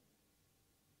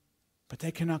 but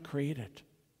they cannot create it.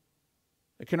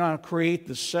 They cannot create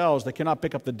the cells. They cannot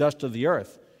pick up the dust of the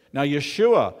earth. Now,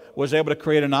 Yeshua was able to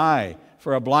create an eye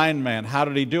for a blind man. How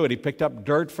did he do it? He picked up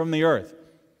dirt from the earth.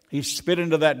 He spit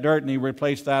into that dirt and he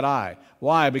replaced that eye.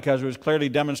 Why? Because it was clearly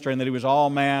demonstrating that he was all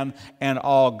man and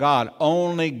all God.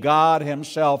 Only God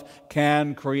himself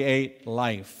can create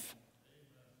life.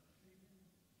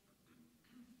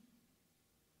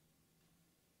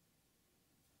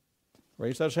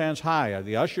 Raise those hands high.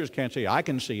 The ushers can't see you. I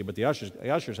can see you, but the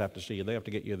ushers have to see you. They have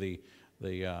to get you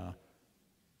the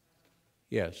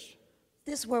yes.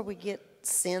 This is where we get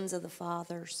sins of the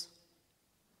fathers,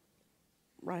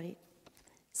 right?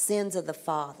 Sins of the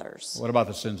fathers. What about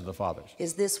the sins of the fathers?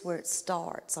 Is this where it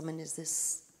starts? I mean, is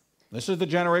this... This is the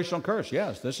generational curse,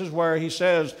 yes. This is where he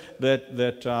says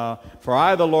that for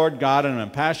I, the Lord God, am an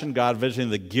impassioned God,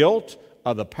 visiting the guilt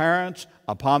of the parents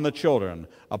upon the children,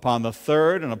 upon the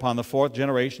third and upon the fourth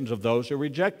generations of those who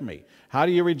reject me. How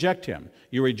do you reject him?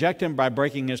 You reject him by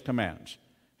breaking his commands.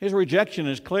 His rejection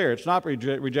is clear. It's not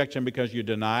rejection because you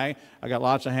deny. I got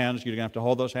lots of hands. You're going to have to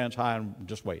hold those hands high and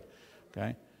just wait.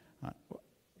 Okay?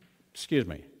 Excuse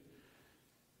me.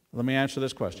 Let me answer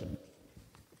this question.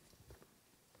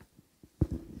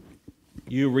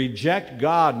 You reject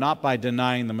God not by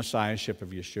denying the messiahship of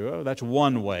Yeshua. That's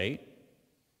one way.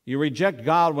 You reject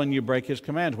God when you break his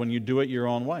commands, when you do it your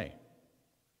own way.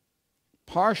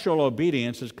 Partial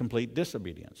obedience is complete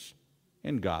disobedience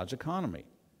in God's economy.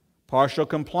 Partial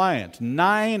compliance,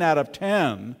 9 out of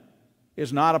 10,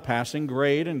 is not a passing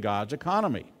grade in God's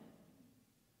economy.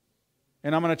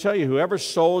 And I'm going to tell you, whoever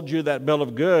sold you that bill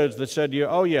of goods that said to you,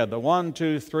 oh yeah, the 1,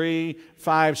 2, 3,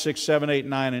 5, 6, 7, 8,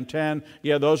 9, and 10,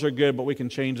 yeah, those are good, but we can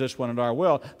change this one at our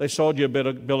will. They sold you a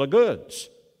bill of goods.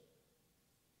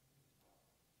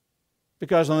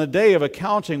 Because on the day of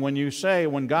accounting,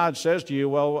 when God says to you,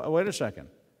 well, wait a second.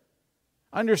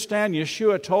 Understand,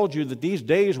 Yeshua told you that these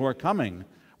days were coming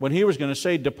when he was going to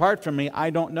say, depart from me, I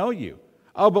don't know you.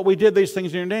 Oh, but we did these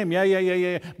things in your name.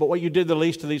 Yeah. But what you did the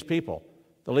least to these people,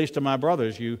 the least of my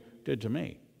brothers, you did to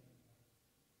me.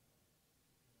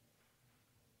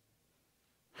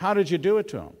 How did you do it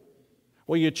to them?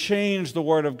 Well, you changed the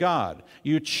Word of God.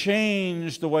 You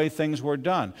changed the way things were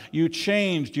done. You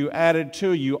changed, you added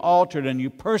to, you altered, and you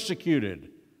persecuted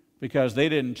because they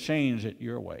didn't change it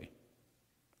your way.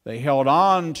 They held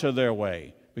on to their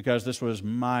way because this was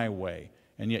my way.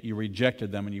 And yet you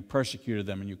rejected them and you persecuted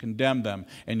them and you condemned them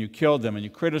and you killed them and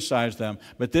you criticized them.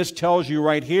 But this tells you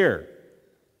right here,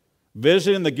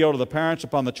 visiting the guilt of the parents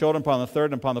upon the children, upon the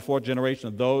third and upon the fourth generation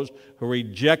of those who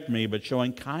reject me, but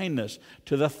showing kindness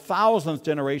to the 1,000th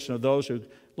generation of those who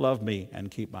love me and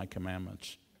keep my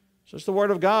commandments. So it's the Word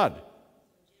of God.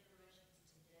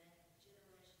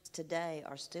 Today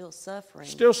are still suffering.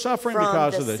 Still suffering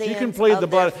because of this. You can plead the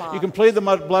blood. You can plead the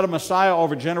blood of Messiah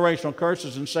over generational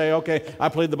curses and say, "Okay, I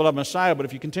plead the blood of Messiah." But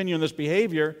if you continue in this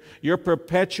behavior, you're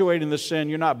perpetuating the sin.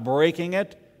 You're not breaking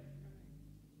it.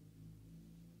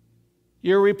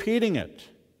 You're repeating it.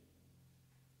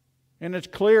 And it's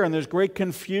clear, and there's great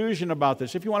confusion about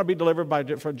this. If you want to be delivered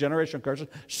from generational curses,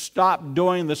 stop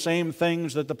doing the same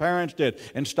things that the parents did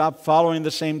and stop following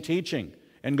the same teaching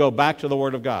and go back to the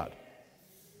Word of God.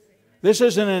 This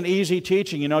isn't an easy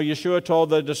teaching. You know, Yeshua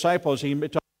told the disciples, he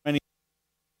told many,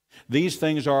 these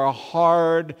things are a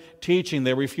hard teaching.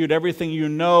 They refute everything you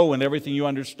know and everything you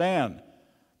understand.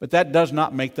 But that does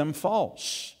not make them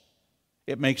false.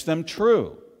 It makes them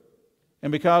true.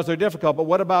 And because they're difficult, but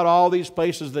what about all these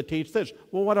places that teach this?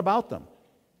 Well, what about them?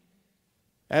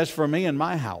 As for me and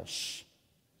my house,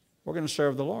 we're going to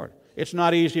serve the Lord. It's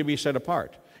not easy to be set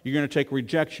apart. You're going to take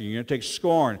rejection. You're going to take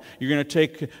scorn. You're going to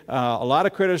take a lot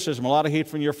of criticism, a lot of heat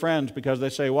from your friends because they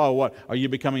say, "Well, what, are you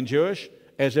becoming Jewish?"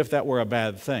 As if that were a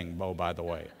bad thing, by the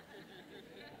way.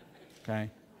 Okay?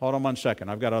 Hold on one second.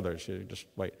 I've got others. You just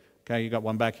wait. Okay, you got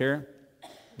one back here?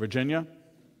 Virginia?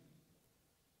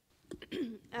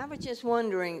 I was just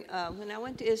wondering, when I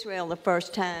went to Israel the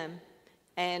first time,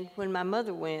 and when my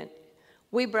mother went,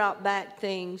 we brought back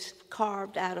things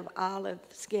carved out of olive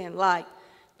skin, like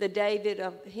the David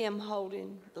of him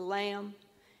holding the lamb.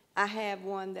 I have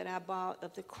one that I bought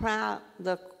of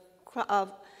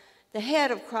the head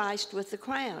of Christ with the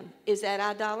crown. Is that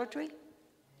idolatry?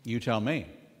 You tell me.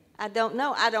 I don't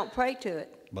know. I don't pray to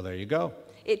it. Well, there you go.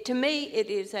 To me, it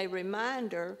is a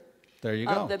reminder. There you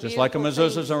go. Just like a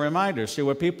mezuzah is a reminder. See,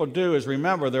 what people do is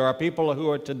remember there are people who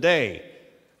are today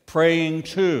praying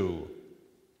to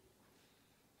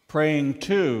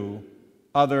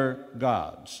other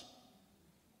gods.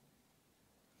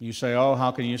 You say, oh,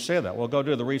 how can you say that? Well, go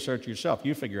do the research yourself.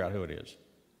 You figure out who it is.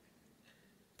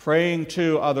 Praying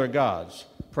to other gods.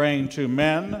 Praying to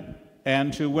men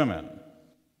and to women.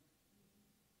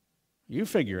 You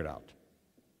figure it out.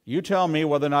 You tell me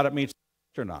whether or not it meets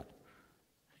or not.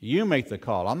 You make the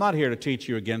call. I'm not here to teach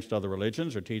you against other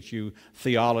religions or teach you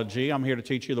theology. I'm here to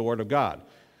teach you the Word of God.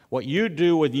 What you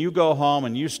do when you go home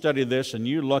and you study this and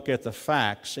you look at the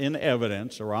facts in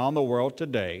evidence around the world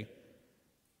today,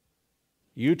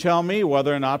 you tell me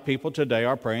whether or not people today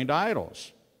are praying to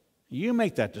idols. You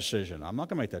make that decision. I'm not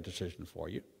going to make that decision for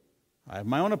you. I have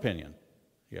my own opinion.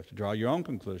 You have to draw your own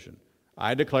conclusion.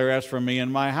 I declare, as for me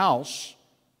and my house,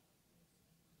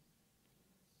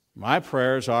 my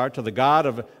prayers are to the God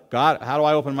of God. How do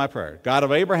I open my prayer? God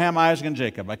of Abraham, Isaac, and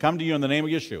Jacob. I come to you in the name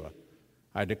of Yeshua.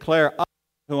 I declare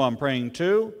who I'm praying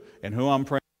to and who I'm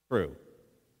praying through.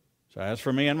 So as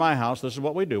for me and my house, this is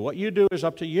what we do. What you do is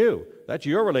up to you. That's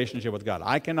your relationship with God.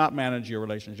 I cannot manage your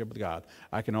relationship with God.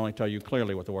 I can only tell you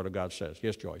clearly what the Word of God says.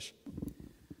 Yes, Joyce?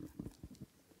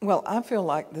 Well, I feel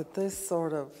like that this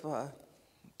sort of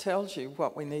tells you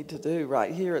what we need to do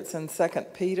right here. It's in 2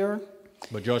 Peter.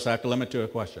 But Joyce, I have to limit to a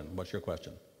question. What's your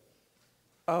question?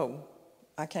 Oh,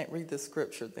 I can't read the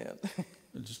scripture then.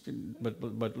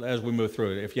 But as we move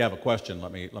through it, if you have a question,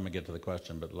 let me get to the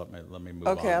question. But let me move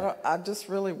on. Okay, I just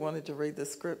really wanted to read the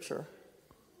scripture.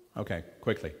 Okay,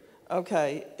 quickly.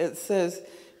 Okay, it says,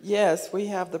 yes, we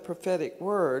have the prophetic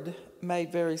word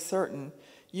made very certain.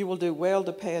 You will do well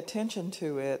to pay attention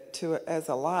to it as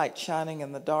a light shining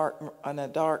in a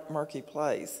dark, murky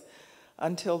place,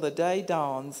 until the day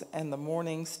dawns and the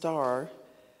morning star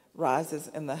rises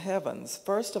in the heavens.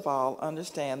 First of all,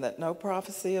 understand that no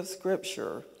prophecy of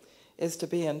Scripture is to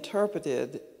be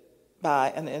interpreted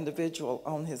by an individual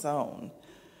on his own.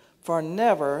 For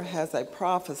never has a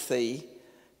prophecy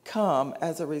come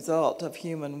as a result of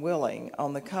human willing.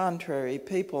 On the contrary,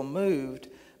 people moved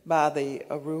by the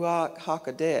Ruach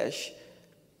HaKodesh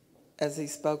as he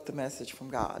spoke the message from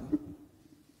God.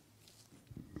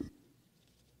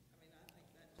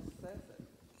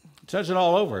 It says it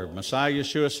all over. Messiah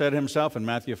Yeshua said himself in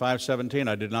Matthew 5:17,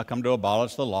 I did not come to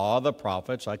abolish the law of the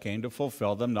prophets. I came to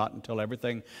fulfill them, not until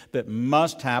everything that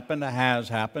must happen has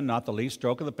happened, not the least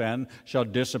stroke of the pen, shall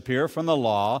disappear from the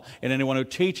law. And anyone who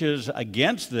teaches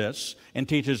against this and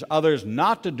teaches others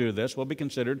not to do this will be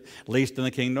considered least in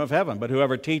the kingdom of heaven. But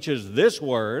whoever teaches this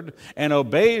word and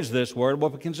obeys this word will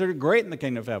be considered great in the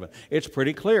kingdom of heaven. It's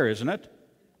pretty clear, isn't it?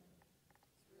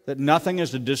 That nothing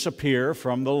is to disappear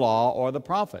from the law or the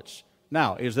prophets.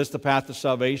 Now, is this the path to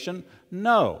salvation?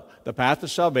 No. The path to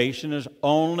salvation is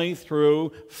only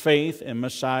through faith in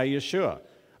Messiah Yeshua.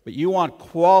 But you want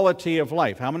quality of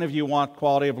life. How many of you want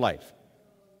quality of life?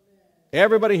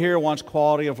 Everybody here wants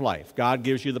quality of life. God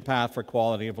gives you the path for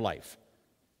quality of life.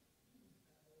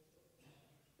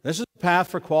 This is the path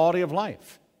for quality of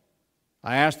life.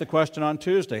 I asked the question on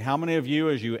Tuesday, how many of you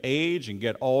as you age and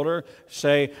get older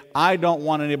say, I don't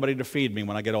want anybody to feed me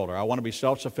when I get older. I want to be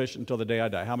self-sufficient until the day I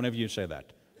die. How many of you say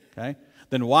that? Okay?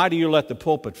 Then why do you let the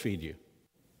pulpit feed you?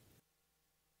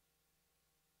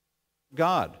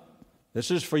 God. This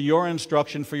is for your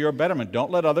instruction, for your betterment. Don't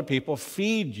let other people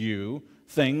feed you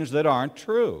things that aren't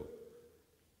true.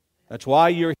 That's why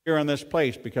you're here in this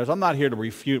place, because I'm not here to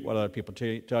refute what other people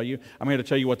tell you. I'm here to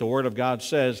tell you what the Word of God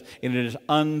says, and it is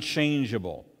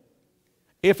unchangeable.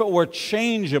 If it were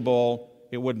changeable,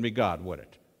 it wouldn't be God, would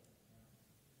it?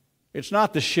 It's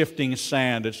not the shifting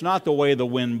sand. It's not the way the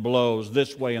wind blows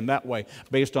this way and that way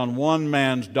based on one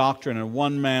man's doctrine and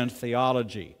one man's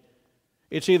theology.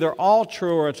 It's either all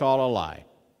true or it's all a lie.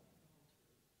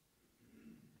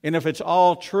 And if it's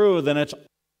all true, then it's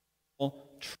all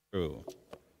true.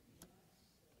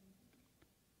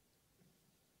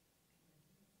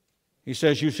 He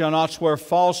says, you shall not swear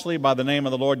falsely by the name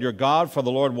of the Lord your God, for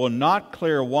the Lord will not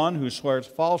clear one who swears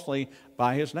falsely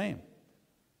by his name.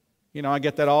 You know, I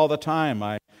get that all the time.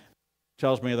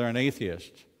 Tells me they're an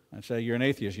atheist. I say, you're an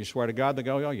atheist. You swear to God? They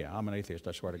go, oh yeah, I'm an atheist.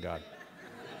 I swear to God.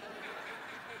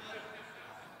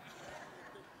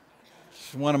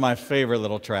 It's one of my favorite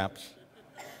little traps.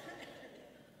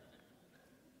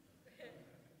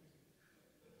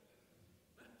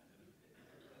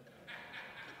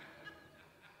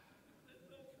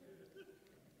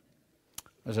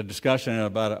 There's a discussion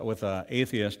about with an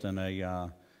atheist and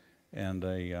a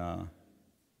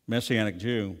Messianic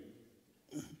Jew,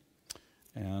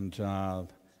 and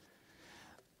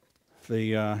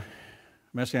the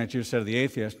Messianic Jew said to the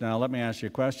atheist, "Now let me ask you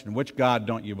a question: which God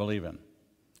don't you believe in?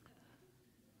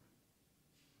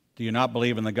 Do you not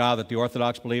believe in the God that the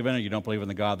Orthodox believe in, or you don't believe in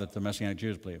the God that the Messianic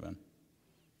Jews believe in?"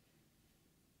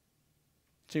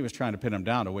 So he was trying to pin him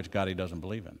down to which God he doesn't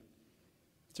believe in.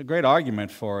 It's a great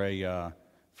argument for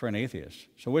an atheist.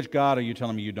 So which God are you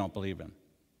telling me you don't believe in?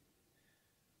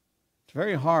 It's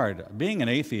very hard. Being an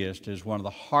atheist is one of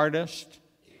the hardest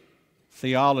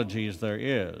theologies there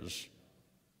is,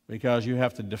 because you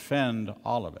have to defend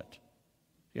all of it.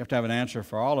 You have to have an answer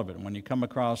for all of it. And when you come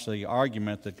across the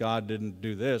argument that God didn't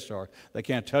do this, or they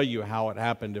can't tell you how it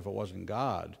happened if it wasn't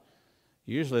God,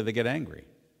 usually they get angry.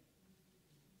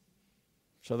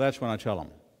 So that's when I tell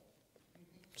them.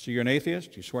 So you're an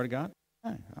atheist? You swear to God?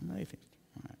 Hey, I'm an atheist.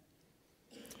 All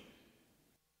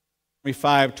right.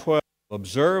 5:12,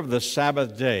 observe the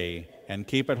Sabbath day and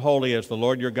keep it holy as the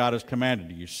Lord your God has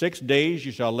commanded you. 6 days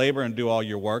you shall labor and do all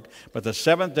your work, but the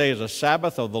seventh day is a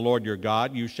Sabbath of the Lord your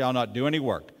God. You shall not do any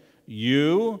work.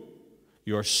 You,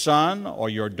 your son or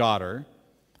your daughter,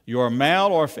 your male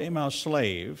or female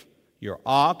slave, your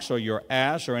ox or your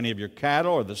ass or any of your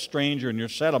cattle or the stranger in your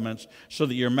settlements, so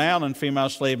that your male and female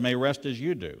slave may rest as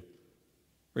you do.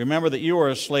 Remember that you were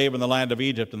a slave in the land of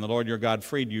Egypt, and the Lord your God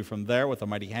freed you from there with a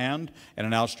mighty hand and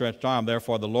an outstretched arm.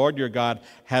 Therefore, the Lord your God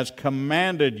has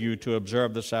commanded you to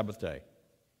observe the Sabbath day.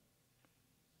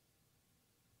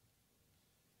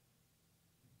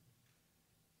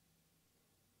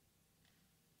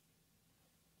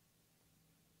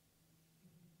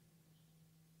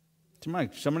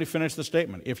 Somebody finish the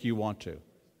statement, if you want to,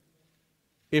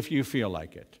 if you feel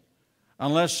like it,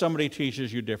 unless somebody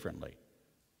teaches you differently.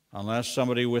 Unless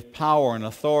somebody with power and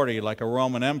authority, like a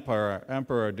Roman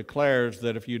emperor, declares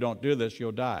that if you don't do this,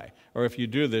 you'll die, or if you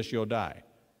do this, you'll die.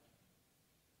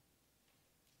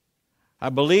 I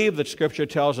believe that Scripture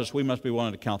tells us we must be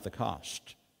willing to count the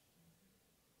cost.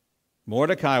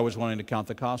 Mordecai was willing to count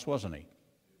the cost, wasn't he?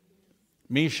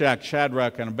 Meshach,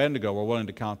 Shadrach, and Abednego were willing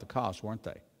to count the cost, weren't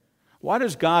they? Why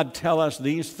does God tell us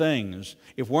these things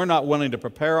if we're not willing to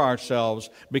prepare ourselves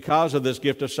because of this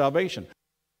gift of salvation?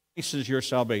 This is your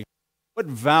salvation. What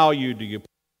value do you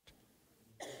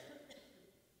put?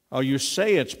 Oh, you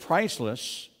say it's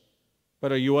priceless,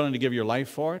 but are you willing to give your life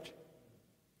for it?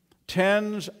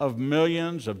 Tens of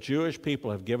millions of Jewish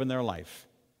people have given their life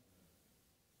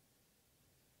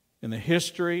in the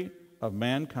history of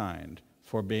mankind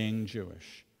for being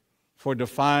Jewish, for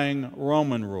defying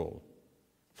Roman rule,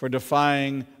 for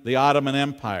defying the Ottoman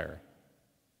Empire,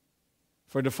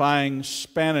 for defying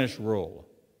Spanish rule,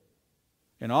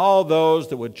 and all those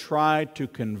that would try to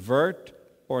convert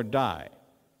or die.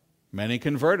 Many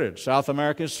converted. South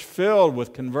America is filled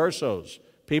with conversos,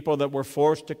 people that were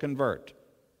forced to convert.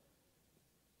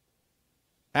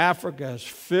 Africa is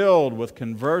filled with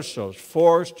conversos,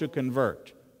 forced to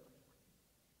convert.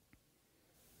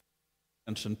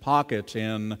 And pockets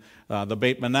in the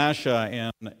Beit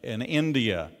Menashe in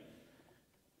India,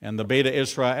 and the Beta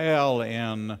Israel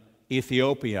in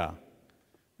Ethiopia.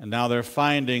 And now they're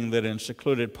finding that in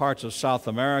secluded parts of South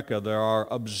America there are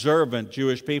observant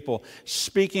Jewish people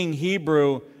speaking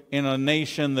Hebrew in a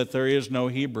nation that there is no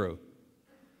Hebrew,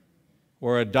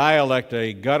 where a dialect,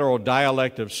 a guttural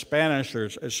dialect of Spanish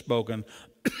is spoken,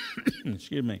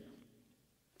 excuse me,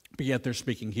 but yet they're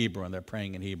speaking Hebrew and they're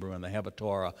praying in Hebrew and they have a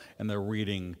Torah and they're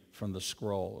reading from the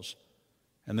scrolls.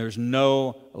 And there's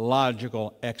no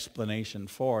logical explanation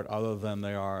for it other than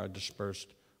they are a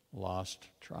dispersed, lost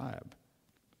tribe.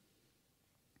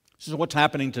 This is what's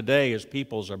happening today as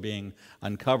peoples are being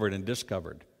uncovered and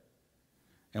discovered.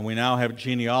 And we now have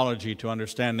genealogy to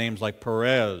understand names like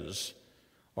Perez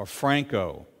or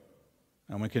Franco,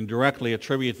 and we can directly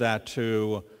attribute that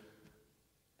to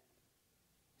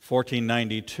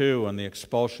 1492 and the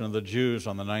expulsion of the Jews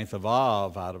on the 9th of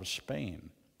Av out of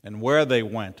Spain, and where they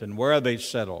went and where they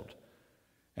settled,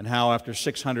 and how after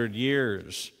 600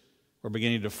 years we're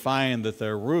beginning to find that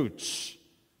their roots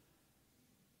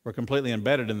were completely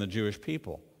embedded in the Jewish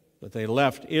people, that they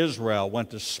left Israel, went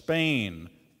to Spain,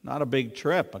 not a big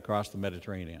trip across the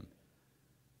Mediterranean,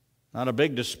 not a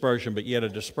big dispersion, but yet a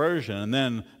dispersion, and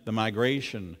then the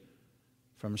migration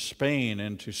from Spain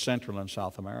into Central and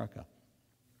South America.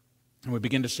 And we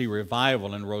begin to see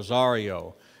revival in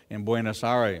Rosario, in Buenos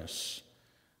Aires,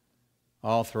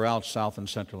 all throughout South and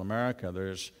Central America.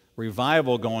 There's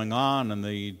revival going on in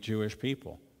the Jewish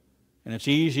people. And it's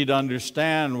easy to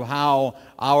understand how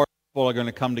our people are going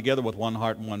to come together with one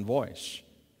heart and one voice,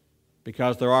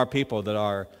 because there are people that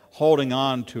are holding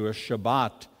on to a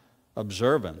Shabbat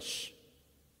observance,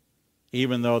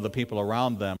 even though the people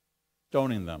around them are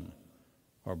stoning them,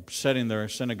 or setting their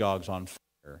synagogues on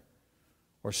fire,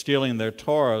 or stealing their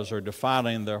Torahs, or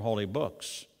defiling their holy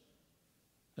books.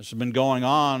 This has been going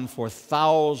on for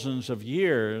thousands of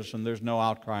years, and there's no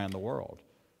outcry in the world.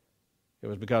 It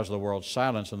was because of the world's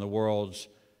silence and the world's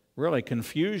really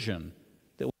confusion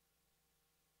that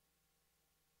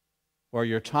where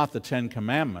you're taught the Ten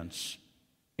Commandments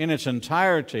in its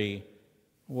entirety,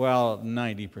 well,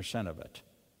 90% of it.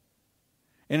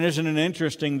 And isn't it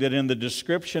interesting that in the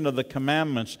description of the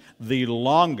commandments, the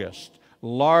longest,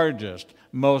 largest,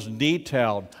 most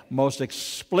detailed, most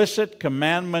explicit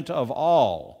commandment of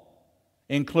all,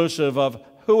 inclusive of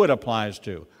who it applies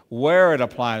to, where it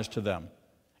applies to them,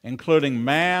 including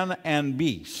man and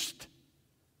beast,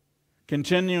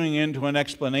 continuing into an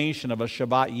explanation of a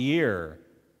Shabbat year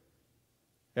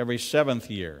every 7th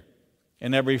year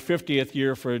and every 50th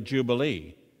year for a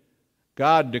Jubilee.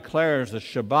 God declares that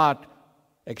Shabbat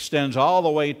extends all the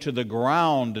way to the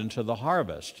ground and to the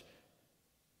harvest.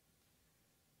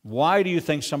 Why do you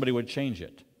think somebody would change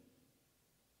it?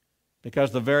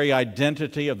 Because the very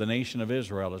identity of the nation of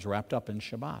Israel is wrapped up in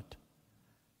Shabbat.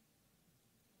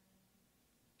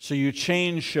 So you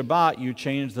change Shabbat, you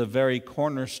change the very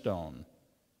cornerstone.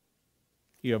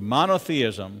 You have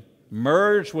monotheism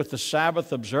merged with the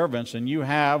Sabbath observance, and you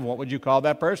have, what would you call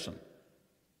that person?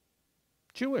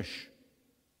 Jewish.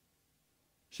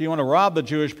 So you want to rob the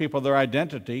Jewish people of their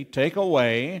identity, take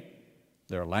away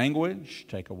their language,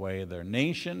 take away their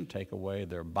nation, take away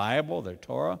their Bible, their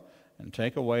Torah, and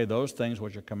take away those things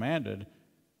which are commanded,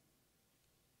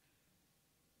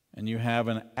 and you have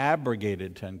an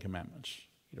abrogated 10 Commandments.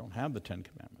 You don't have the 10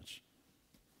 Commandments.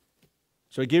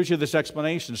 So he gives you this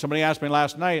explanation. Somebody asked me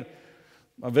last night,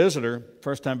 a visitor,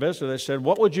 first-time visitor, they said,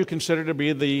 what would you consider to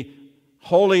be the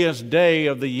holiest day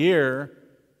of the year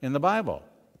in the Bible?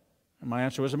 And my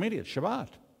answer was immediate, Shabbat.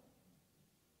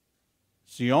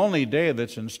 It's the only day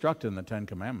that's instructed in the 10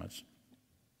 Commandments.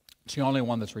 It's the only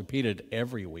one that's repeated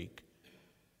every week.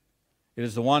 It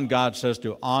is the one God says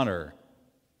to honor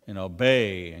and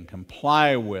obey and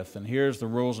comply with, and here's the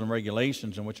rules and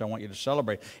regulations in which I want you to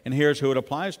celebrate, and here's who it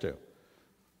applies to.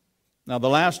 Now, the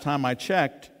last time I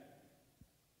checked,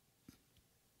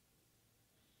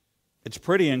 it's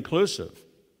pretty inclusive.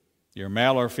 You're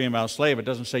male or female slave. It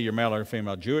doesn't say you're male or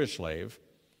female Jewish slave.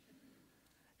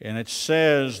 And it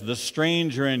says the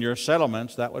stranger in your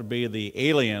settlements, that would be the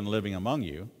alien living among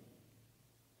you.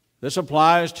 This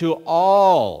applies to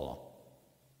all.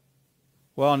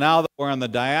 Well, now that we're in the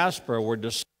diaspora, we're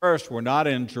dispersed. We're not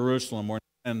in Jerusalem. We're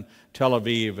not in Tel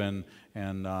Aviv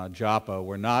and Joppa.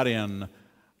 We're not in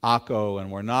Akko, and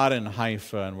we're not in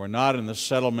Haifa, and we're not in the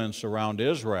settlements around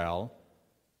Israel.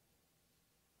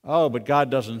 Oh, but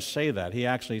God doesn't say that. He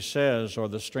actually says, or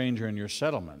the stranger in your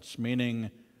settlements,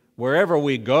 meaning wherever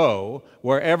we go,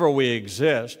 wherever we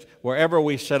exist, wherever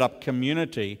we set up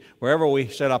community, wherever we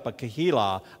set up a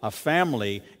kahila, a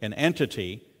family, an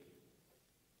entity,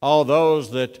 all those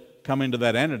that come into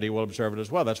that entity will observe it as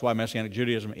well. That's why Messianic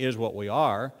Judaism is what we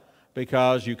are,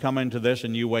 because you come into this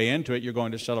and you weigh into it, you're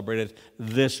going to celebrate it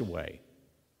this way.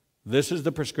 This is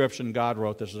the prescription God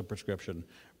wrote. This is the prescription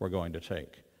we're going to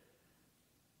take.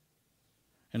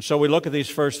 And so we look at these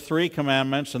first 3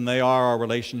 commandments, and they are our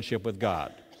relationship with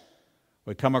God.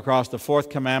 We come across the 4th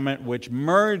commandment, which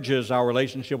merges our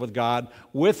relationship with God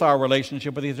with our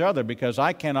relationship with each other, because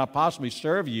I cannot possibly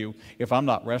serve you if I'm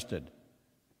not rested.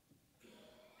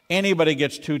 Anybody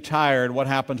gets too tired, what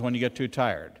happens when you get too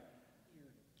tired?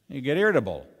 You get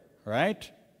irritable,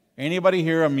 right? Anybody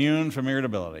here immune from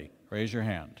irritability? Raise your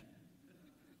hand.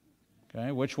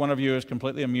 Okay, which one of you is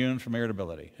completely immune from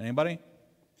irritability? Anybody?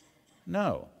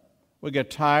 No. We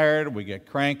get tired, we get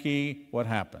cranky. What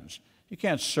happens? You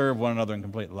can't serve one another in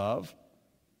complete love.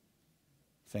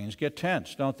 Things get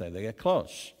tense, don't they? They get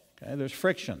close. Okay, there's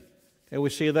friction. Okay, we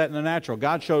see that in the natural.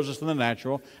 God shows us in the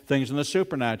natural things in the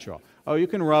supernatural. Oh, you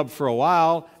can rub for a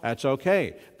while, that's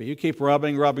okay. But you keep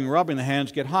rubbing, the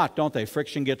hands get hot, don't they?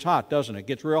 Friction gets hot, doesn't it? It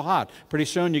gets real hot. Pretty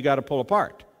soon you got to pull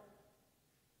apart.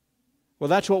 Well,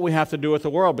 that's what we have to do with the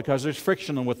world, because there's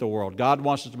friction with the world. God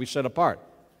wants us to be set apart.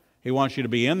 He wants you to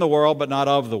be in the world, but not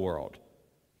of the world.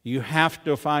 You have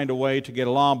to find a way to get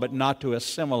along, but not to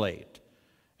assimilate.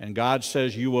 And God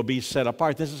says you will be set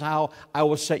apart. This is how I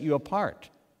will set you apart.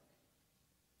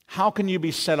 How can you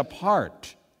be set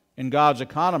apart in God's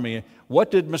economy?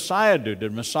 What did Messiah do?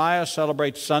 Did Messiah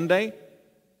celebrate Sunday?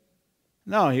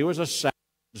 No, he was a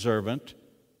Sabbath-observant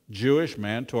Jewish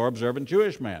man, Torah-observant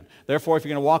Jewish man. Therefore, if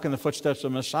you're going to walk in the footsteps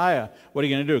of Messiah, what are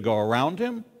you going to do? Go around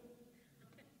him?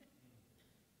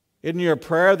 Isn't your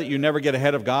prayer that you never get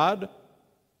ahead of God?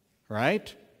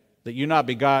 Right? That you not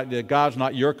be God, that God's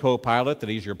not your co-pilot, that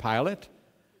he's your pilot?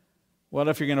 Well,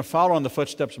 if you're going to follow in the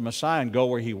footsteps of Messiah and go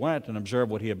where he went and observe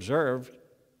what he observed,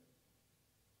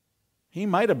 he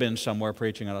might have been somewhere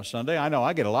preaching on a Sunday. I know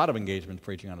I get a lot of engagements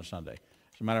preaching on a Sunday.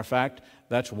 As a matter of fact,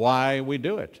 that's why we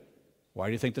do it. Why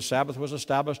do you think the Sabbath was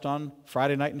established on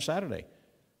Friday night and Saturday?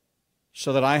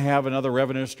 So that I have another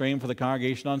revenue stream for the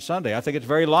congregation on Sunday. I think it's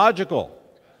very logical.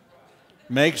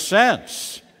 Makes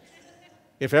sense.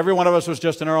 If every one of us was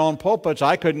just in our own pulpits,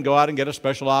 I couldn't go out and get a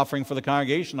special offering for the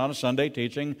congregation on a Sunday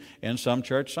teaching in some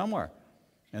church somewhere.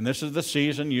 And this is the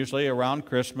season, usually around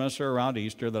Christmas or around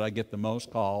Easter, that I get the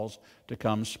most calls to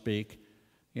come speak.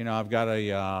 You know, I've got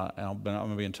I'm going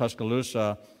to be in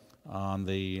Tuscaloosa on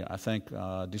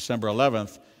December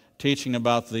 11th, teaching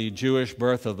about the Jewish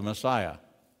birth of the Messiah.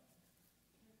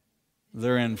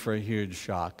 They're in for a huge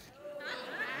shock.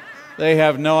 They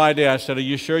have no idea. I said, are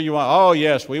you sure you want? Oh,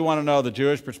 yes, we want to know the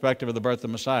Jewish perspective of the birth of the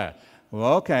Messiah.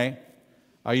 Well, okay.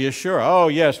 Are you sure? Oh,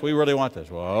 yes, we really want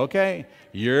this. Well, okay,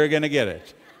 you're going to get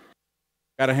it.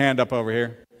 Got a hand up over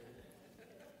here.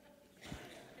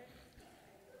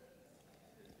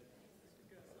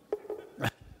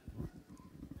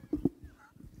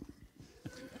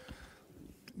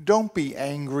 Don't be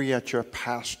angry at your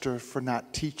pastor for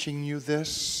not teaching you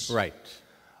this. Right.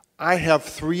 I have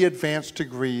 3 advanced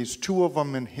degrees, 2 of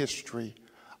them in history.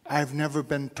 I've never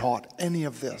been taught any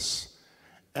of this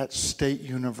at state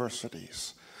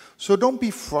universities. So don't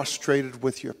be frustrated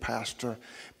with your pastor,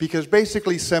 because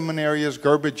basically seminary is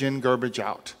garbage in, garbage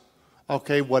out.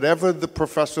 Okay, whatever the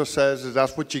professor says,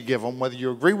 that's what you give them, whether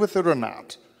you agree with it or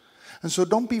not. And so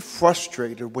don't be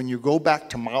frustrated when you go back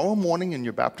tomorrow morning in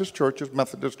your Baptist churches,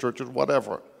 Methodist churches,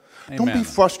 whatever. Amen. Don't be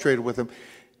frustrated with him.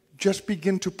 Just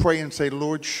begin to pray and say,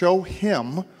 Lord, show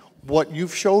him what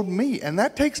you've showed me. And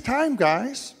that takes time,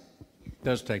 guys. It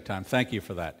does take time. Thank you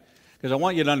for that. Because I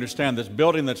want you to understand this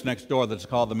building that's next door that's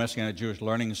called the Messianic Jewish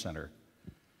Learning Center.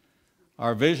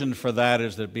 Our vision for that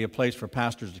is that it be a place for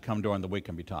pastors to come during the week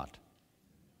and be taught.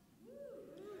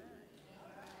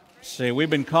 See, we've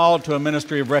been called to a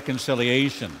ministry of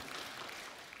reconciliation.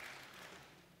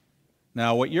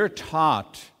 Now, what you're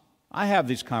taught, I have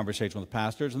these conversations with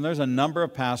pastors, and there's a number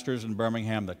of pastors in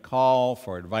Birmingham that call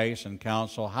for advice and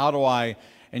counsel. How do I,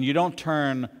 and you don't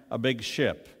turn a big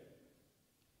ship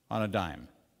on a dime.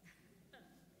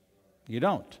 You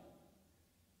don't.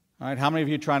 All right, how many of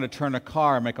you are trying to turn a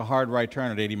car and make a hard right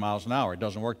turn at 80 miles an hour? It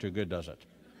doesn't work too good, does it?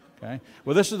 Okay?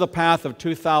 Well, this is the path of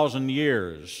 2,000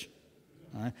 years.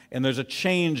 All right? And there's a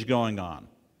change going on.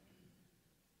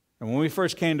 And when we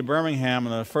first came to Birmingham,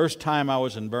 and the first time I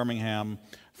was in Birmingham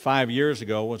 5 years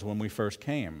ago was when we first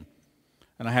came.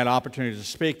 And I had opportunities to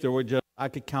speak. I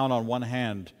could count on one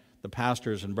hand the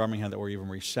pastors in Birmingham that were even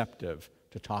receptive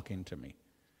to talking to me.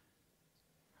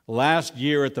 Last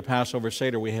year at the Passover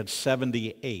Seder, we had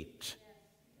 78.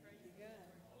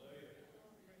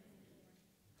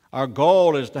 Our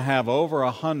goal is to have over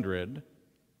 100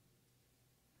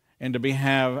 and to be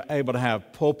able to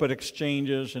have pulpit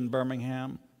exchanges in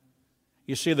Birmingham.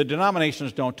 You see, the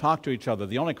denominations don't talk to each other.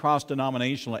 The only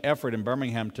cross-denominational effort in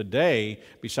Birmingham today,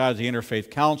 besides the Interfaith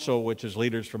Council, which is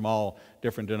leaders from all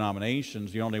different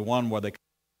denominations, the only one where they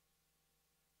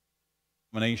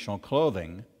denominational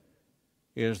clothing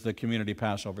is the Community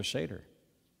Passover Seder,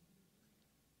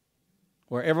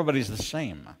 where everybody's the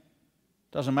same.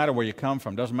 Doesn't matter where you come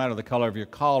from. Doesn't matter the color of your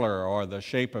collar or the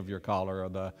shape of your collar or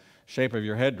the shape of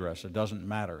your headdress. It doesn't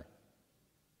matter.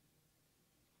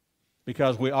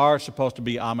 Because we are supposed to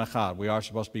be Am Echad. We are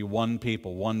supposed to be one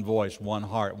people, one voice, one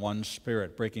heart, one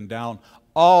spirit, breaking down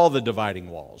all the dividing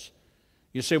walls.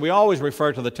 You see, we always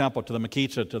refer to the temple, to the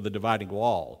Mechitza, to the dividing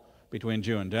wall between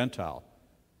Jew and Gentile.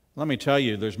 Let me tell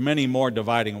you, there's many more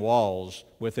dividing walls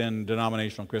within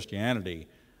denominational Christianity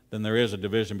than there is a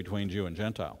division between Jew and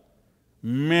Gentile.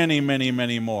 Many, many,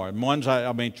 many more.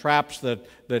 Traps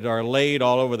that are laid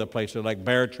all over the place. They're like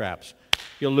bear traps.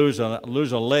 You'll lose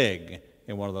a leg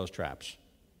in one of those traps.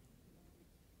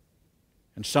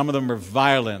 And some of them are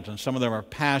violent, and some of them are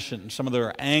passionate, and some of them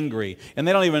are angry, and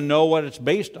they don't even know what it's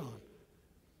based on.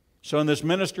 So in this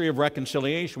ministry of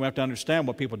reconciliation, we have to understand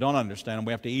what people don't understand, and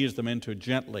we have to ease them into it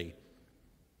gently.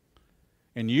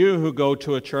 And you who go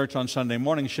to a church on Sunday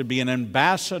morning should be an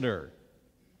ambassador,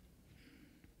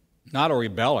 not a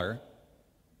rebeller.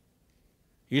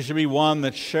 You should be one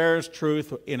that shares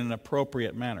truth in an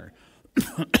appropriate manner.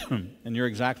 And you're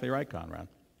exactly right, Conrad.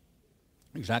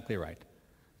 Exactly right.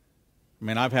 I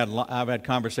mean, I've had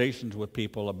conversations with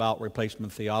people about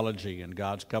replacement theology and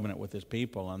God's covenant with His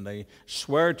people, and they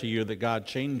swear to you that God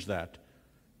changed that.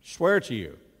 Swear to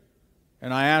you.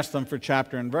 And I ask them for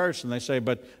chapter and verse, and they say,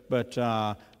 but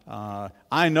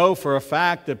I know for a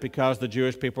fact that because the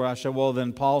Jewish people, I said, well,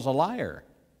 then Paul's a liar.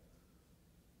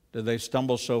 Did they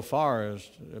stumble so far as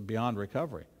beyond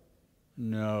recovery?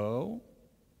 No.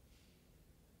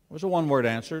 It was a one-word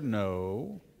answer,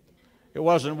 no. It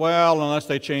wasn't, well, unless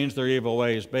they changed their evil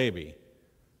ways, baby.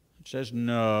 It says,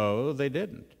 no, they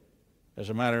didn't. As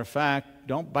a matter of fact,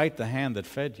 don't bite the hand that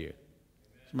fed you.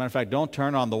 As a matter of fact, don't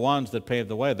turn on the ones that paved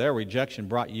the way. Their rejection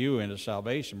brought you into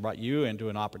salvation, brought you into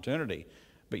an opportunity.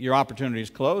 But your opportunity is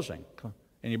closing,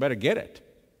 and you better get it.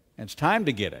 And it's time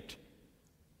to get it.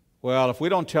 Well, if we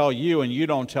don't tell you and you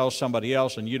don't tell somebody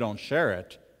else and you don't share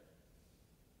it,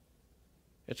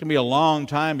 it's going to be a long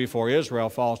time before Israel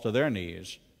falls to their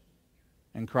knees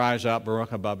and cries out, Baruch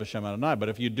haba b'shem Adonai. But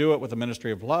if you do it with a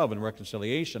ministry of love and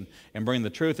reconciliation and bring the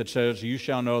truth, it says, you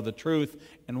shall know the truth,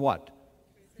 and what?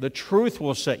 The truth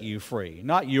will set you free.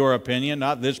 Not your opinion,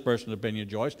 not this person's opinion,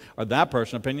 Joyce, or that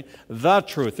person's opinion. The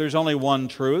truth. There's only one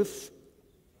truth.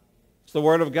 It's the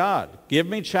Word of God. Give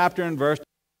me chapter and verse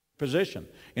position.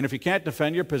 And if you can't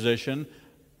defend your position,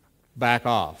 back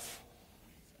off.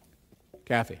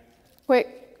 Kathy.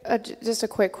 Just a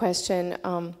quick question.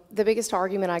 The biggest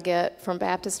argument I get from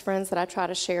Baptist friends that I try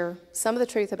to share some of the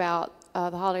truth about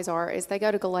the holidays is they go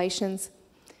to Galatians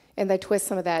and they twist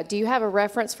some of that. Do you have a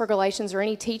reference for Galatians or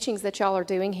any teachings that y'all are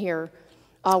doing here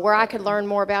where I could learn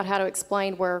more about how to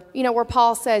explain where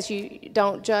Paul says you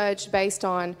don't judge based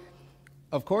on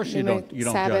Of course you don't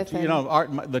judge.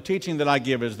 The teaching that I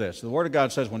give is this. The Word of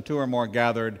God says when two or more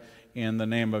gathered in the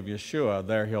name of Yeshua,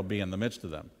 there he'll be in the midst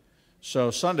of them. So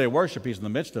Sunday worship, he's in the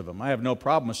midst of them. I have no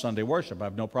problem with Sunday worship. I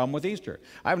have no problem with Easter.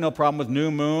 I have no problem with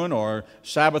new moon or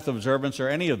Sabbath observance or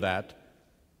any of that.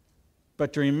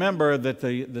 But to remember that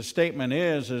the statement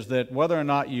is that whether or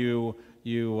not it's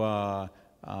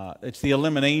the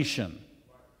elimination.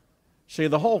 See,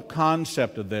 the whole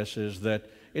concept of this is that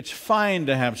it's fine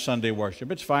to have Sunday worship.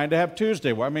 It's fine to have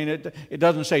Tuesday worship. I mean, it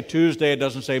doesn't say Tuesday. It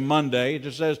doesn't say Monday. It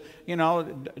just says,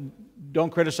 don't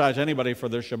criticize anybody for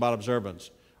their Shabbat observance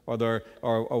or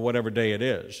whatever day it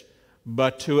is.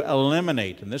 But to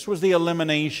eliminate, and this was the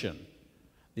elimination.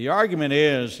 The argument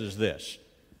is this.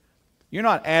 You're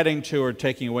not adding to or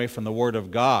taking away from the Word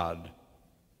of God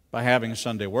by having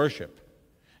Sunday worship.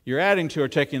 You're adding to or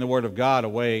taking the Word of God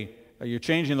away. You're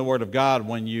changing the Word of God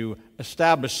when you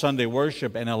establish Sunday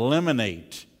worship and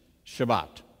eliminate Shabbat.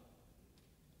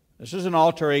 This is an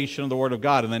alteration of the Word of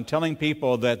God, and then telling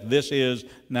people that this is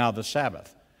now the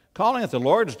Sabbath. Calling it the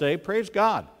Lord's Day, praise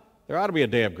God. There ought to be a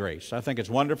day of grace. I think it's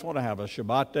wonderful to have a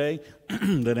Shabbat day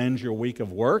that ends your week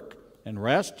of work and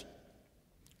rest,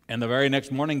 and the very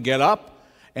next morning get up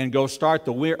and go start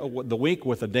the week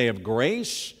with a day of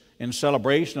grace in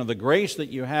celebration of the grace that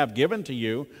you have given to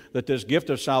you, that this gift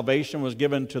of salvation was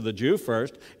given to the Jew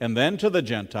first and then to the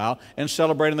Gentile, and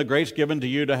celebrating the grace given to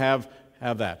you to have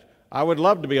that. I would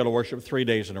love to be able to worship 3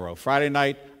 days in a row, Friday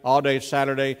night, all day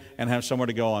Saturday, and have somewhere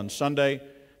to go on Sunday,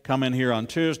 come in here on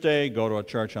Tuesday, go to a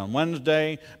church on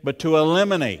Wednesday, but to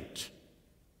eliminate.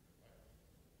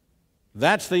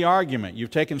 That's the argument.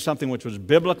 You've taken something which was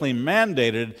biblically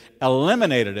mandated,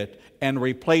 eliminated it, and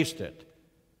replaced it.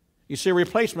 You see,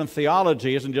 replacement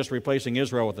theology isn't just replacing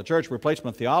Israel with the church.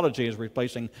 Replacement theology is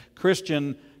replacing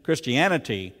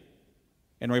Christianity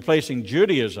and replacing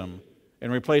Judaism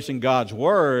and replacing God's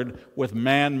Word with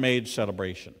man-made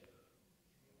celebration.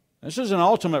 This is an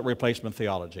ultimate replacement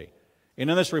theology. And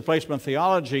in this replacement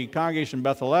theology, Congregation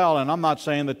Bethel, and I'm not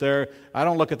saying that I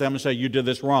don't look at them and say, you did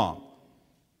this wrong.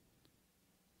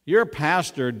 Your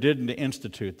pastor didn't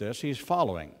institute this, he's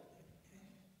following.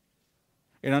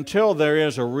 And until there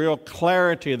is a real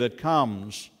clarity that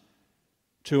comes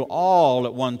to all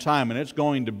at one time, and it's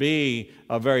going to be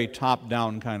a very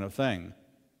top-down kind of thing.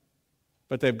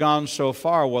 But they've gone so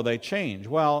far, will they change?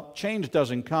 Well, change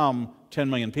doesn't come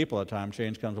 10 million people at a time.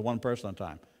 Change comes to one person at a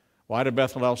time. Why did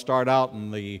Bethel start out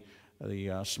in the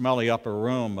smelly upper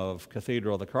room of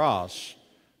Cathedral of the Cross,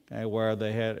 where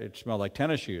it smelled like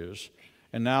tennis shoes?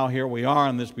 And now here we are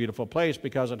in this beautiful place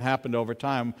because it happened over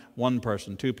time, one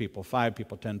person, 2 people, 5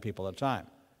 people, 10 people at a time.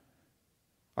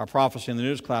 Our prophecy in the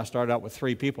news class started out with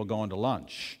 3 people going to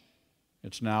lunch.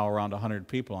 It's now around 100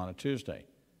 people on a Tuesday.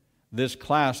 This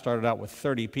class started out with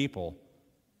 30 people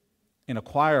in a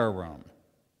choir room.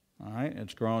 All right,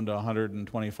 it's grown to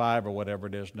 125 or whatever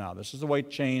it is now. This is the way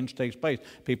change takes place.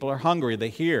 People are hungry, they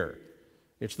hear.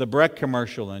 It's the Breck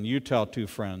commercial, and you tell 2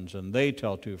 friends, and they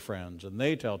tell 2 friends, and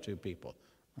they tell 2 people.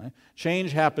 Right?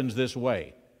 Change happens this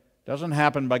way. It doesn't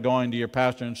happen by going to your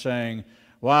pastor and saying,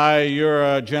 why,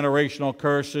 your generational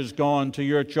curse is going to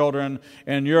your children,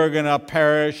 and you're going to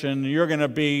perish, and you're going to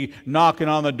be knocking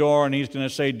on the door, and he's going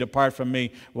to say, depart from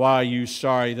me. Why are you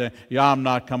sorry? Yeah, I'm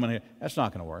not coming here. That's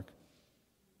not going to work.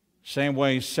 Same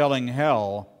way selling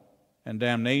hell and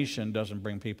damnation doesn't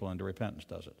bring people into repentance,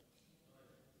 does it?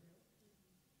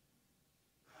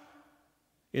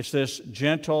 It's this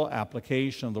gentle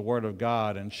application of the Word of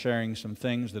God and sharing some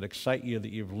things that excite you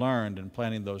that you've learned and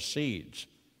planting those seeds.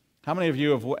 How many of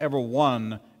you have ever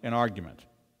won an argument?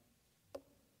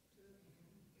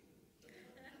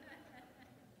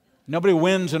 Nobody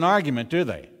wins an argument, do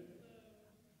they?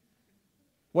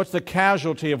 What's the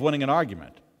casualty of winning an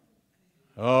argument?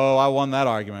 Oh, I won that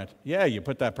argument. Yeah, you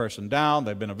put that person down,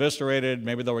 they've been eviscerated,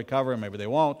 maybe they'll recover, maybe they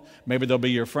won't. Maybe they'll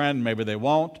be your friend, maybe they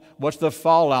won't. What's the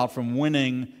fallout from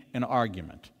winning an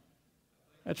argument?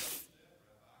 That's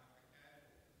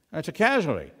a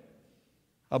casualty,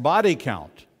 a body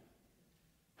count.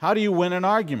 How do you win an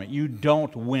argument? You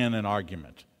don't win an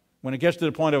argument. When it gets to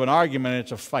the point of an argument,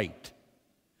 it's a fight.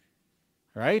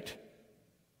 Right?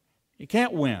 You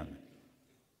can't win.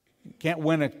 You can't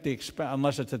win at the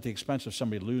unless it's at the expense of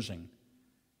somebody losing.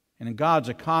 And in God's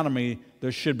economy,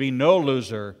 there should be no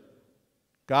loser.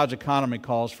 God's economy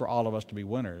calls for all of us to be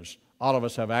winners. All of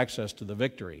us have access to the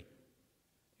victory.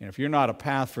 And if you're not a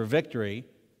path for victory,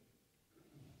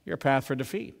 you're a path for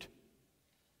defeat.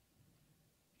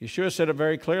 Yeshua said it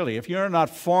very clearly. If you're not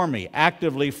for me,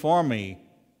 actively for me,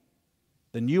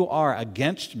 then you are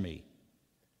against me.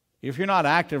 If you're not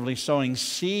actively sowing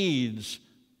seeds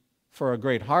for a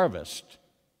great harvest,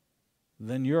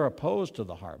 then you're opposed to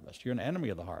the harvest. You're an enemy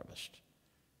of the harvest.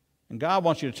 And God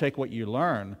wants you to take what you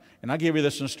learn. And I give you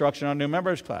this instruction on new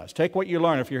members class. Take what you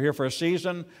learn. If you're here for a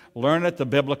season, learn it the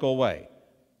biblical way.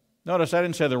 Notice I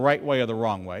didn't say the right way or the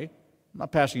wrong way. I'm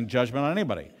not passing judgment on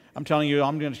anybody. I'm telling you,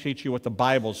 I'm going to teach you what the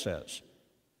Bible says.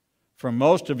 For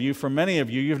most of you, for many of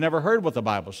you, you've never heard what the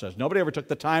Bible says. Nobody ever took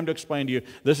the time to explain to you,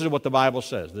 this is what the Bible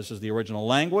says. This is the original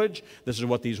language. This is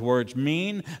what these words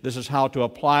mean. This is how to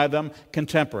apply them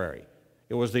contemporary.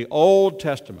 It was the Old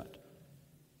Testament.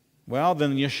 Well,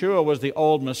 then Yeshua was the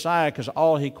old Messiah because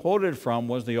all he quoted from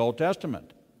was the Old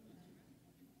Testament.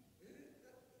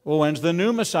 Well, when's the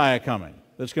new Messiah coming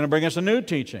that's going to bring us a new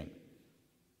teaching?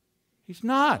 He's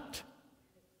not.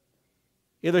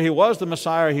 Either he was the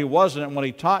Messiah or he wasn't, and what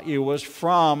he taught you was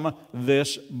from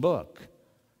this book.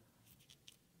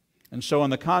 And so in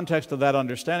the context of that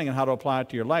understanding and how to apply it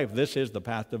to your life, this is the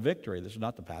path to victory. This is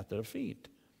not the path to defeat.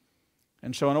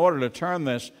 And so in order to turn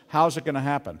this, how's it going to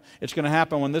happen? It's going to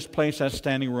happen when this place has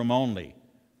standing room only.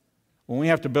 When we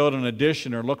have to build an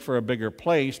addition or look for a bigger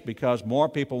place because more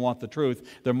people want the truth,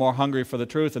 they're more hungry for the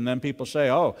truth, and then people say,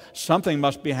 oh, something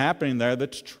must be happening there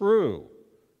that's true.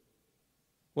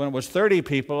 When it was 30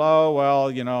 people, oh, well,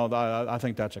 you know, I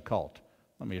think that's a cult.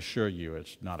 Let me assure you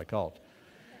it's not a cult.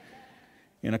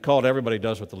 In a cult, everybody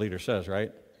does what the leader says,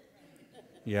 right?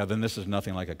 Yeah, then this is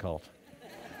nothing like a cult.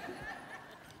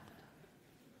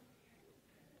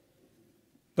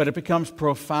 But it becomes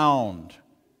profound.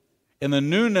 And the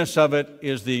newness of it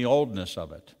is the oldness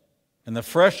of it. And the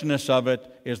freshness of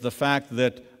it is the fact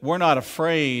that we're not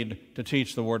afraid to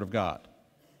teach the Word of God.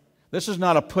 This is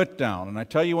not a put-down. And I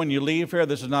tell you, when you leave here,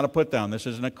 this is not a put-down. This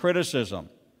isn't a criticism.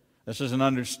 This is an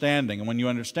understanding. And when you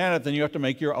understand it, then you have to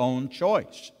make your own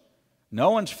choice.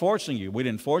 No one's forcing you. We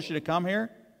didn't force you to come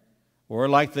here. We're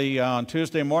like on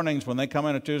Tuesday mornings when they come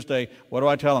in on Tuesday, what do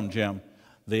I tell them, Jim?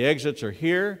 The exits are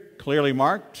here, clearly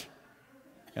marked,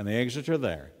 and the exits are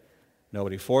there.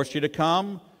 Nobody forced you to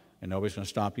come, and nobody's going to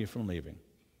stop you from leaving.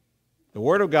 The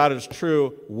Word of God is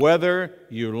true whether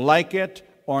you like it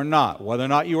or not, whether or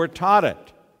not you were taught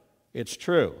it. It's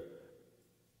true.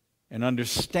 And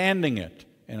understanding it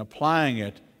and applying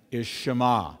it is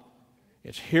Shema.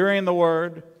 It's hearing the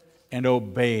Word and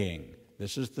obeying.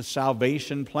 This is the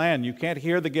salvation plan. You can't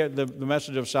hear the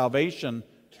message of salvation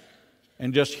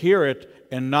and just hear it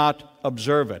and not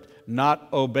observe it, not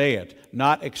obey it,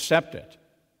 not accept it.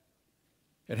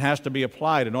 It has to be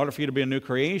applied. In order for you to be a new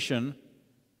creation,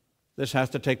 this has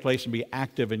to take place and be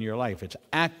active in your life. It's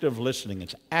active listening.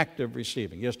 It's active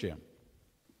receiving. Yes, Jim?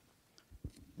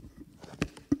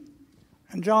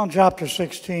 In John chapter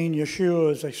 16,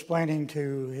 Yeshua is explaining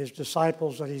to his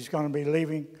disciples that he's going to be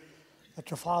leaving, that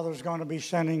the Father is going to be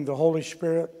sending the Holy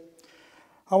Spirit.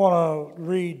 I want to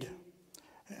read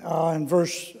in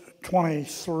verse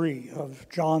 23 of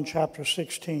John chapter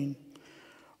 16.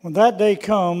 When that day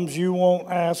comes, you won't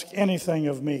ask anything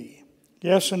of me.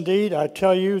 Yes, indeed, I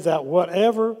tell you that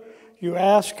whatever you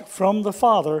ask from the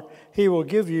Father, he will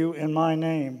give you in my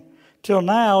name. Till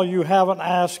now, you haven't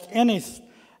asked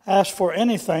for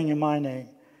anything in my name.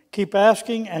 Keep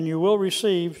asking, and you will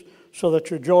receive, so that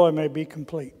your joy may be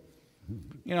complete.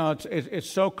 You know, it's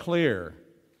so clear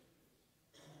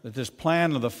that this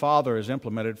plan of the Father is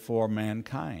implemented for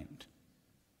mankind.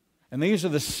 And these are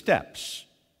the steps.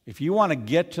 If you want to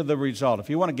get to the result, if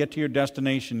you want to get to your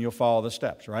destination, you'll follow the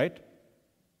steps, right?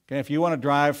 Okay, if you want to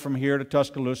drive from here to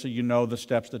Tuscaloosa, you know the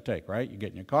steps to take, right? You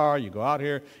get in your car, you go out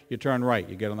here, you turn right.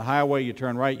 You get on the highway, you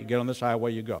turn right. You get on this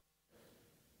highway, you go.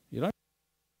 You don't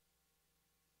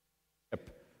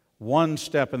one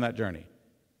step in that journey.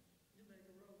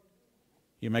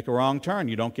 You make a wrong turn,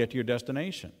 you don't get to your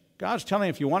destination. God's telling you,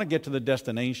 if you want to get to the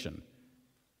destination,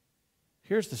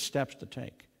 here's the steps to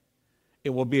take.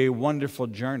 It will be a wonderful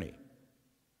journey.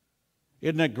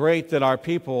 Isn't it great that our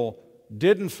people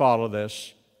didn't follow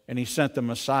this and He sent the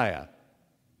Messiah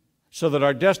so that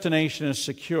our destination is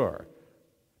secure?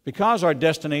 Because our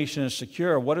destination is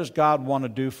secure, what does God want to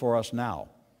do for us now?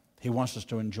 He wants us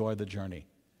to enjoy the journey.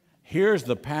 Here's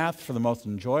the path for the most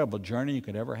enjoyable journey you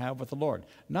could ever have with the Lord.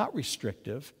 Not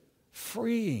restrictive,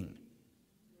 freeing.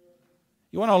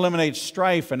 You want to eliminate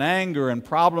strife and anger and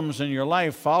problems in your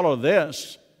life, follow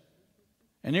this.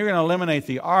 And you're going to eliminate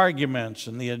the arguments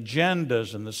and the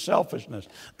agendas and the selfishness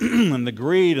and the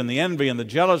greed and the envy and the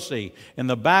jealousy and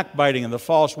the backbiting and the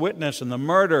false witness and the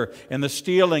murder and the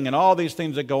stealing and all these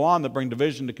things that go on that bring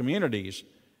division to communities.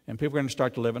 And people are going to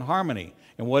start to live in harmony.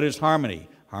 And what is harmony?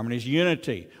 Harmony is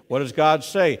unity. What does God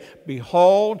say?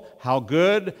 Behold, how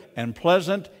good and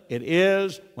pleasant it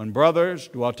is when brothers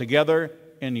dwell together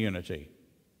in unity.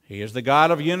 He is the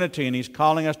God of unity, and He's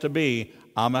calling us to be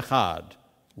Am Echad,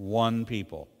 one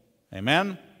people.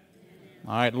 Amen?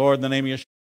 All right, Lord, in the name of Yeshua.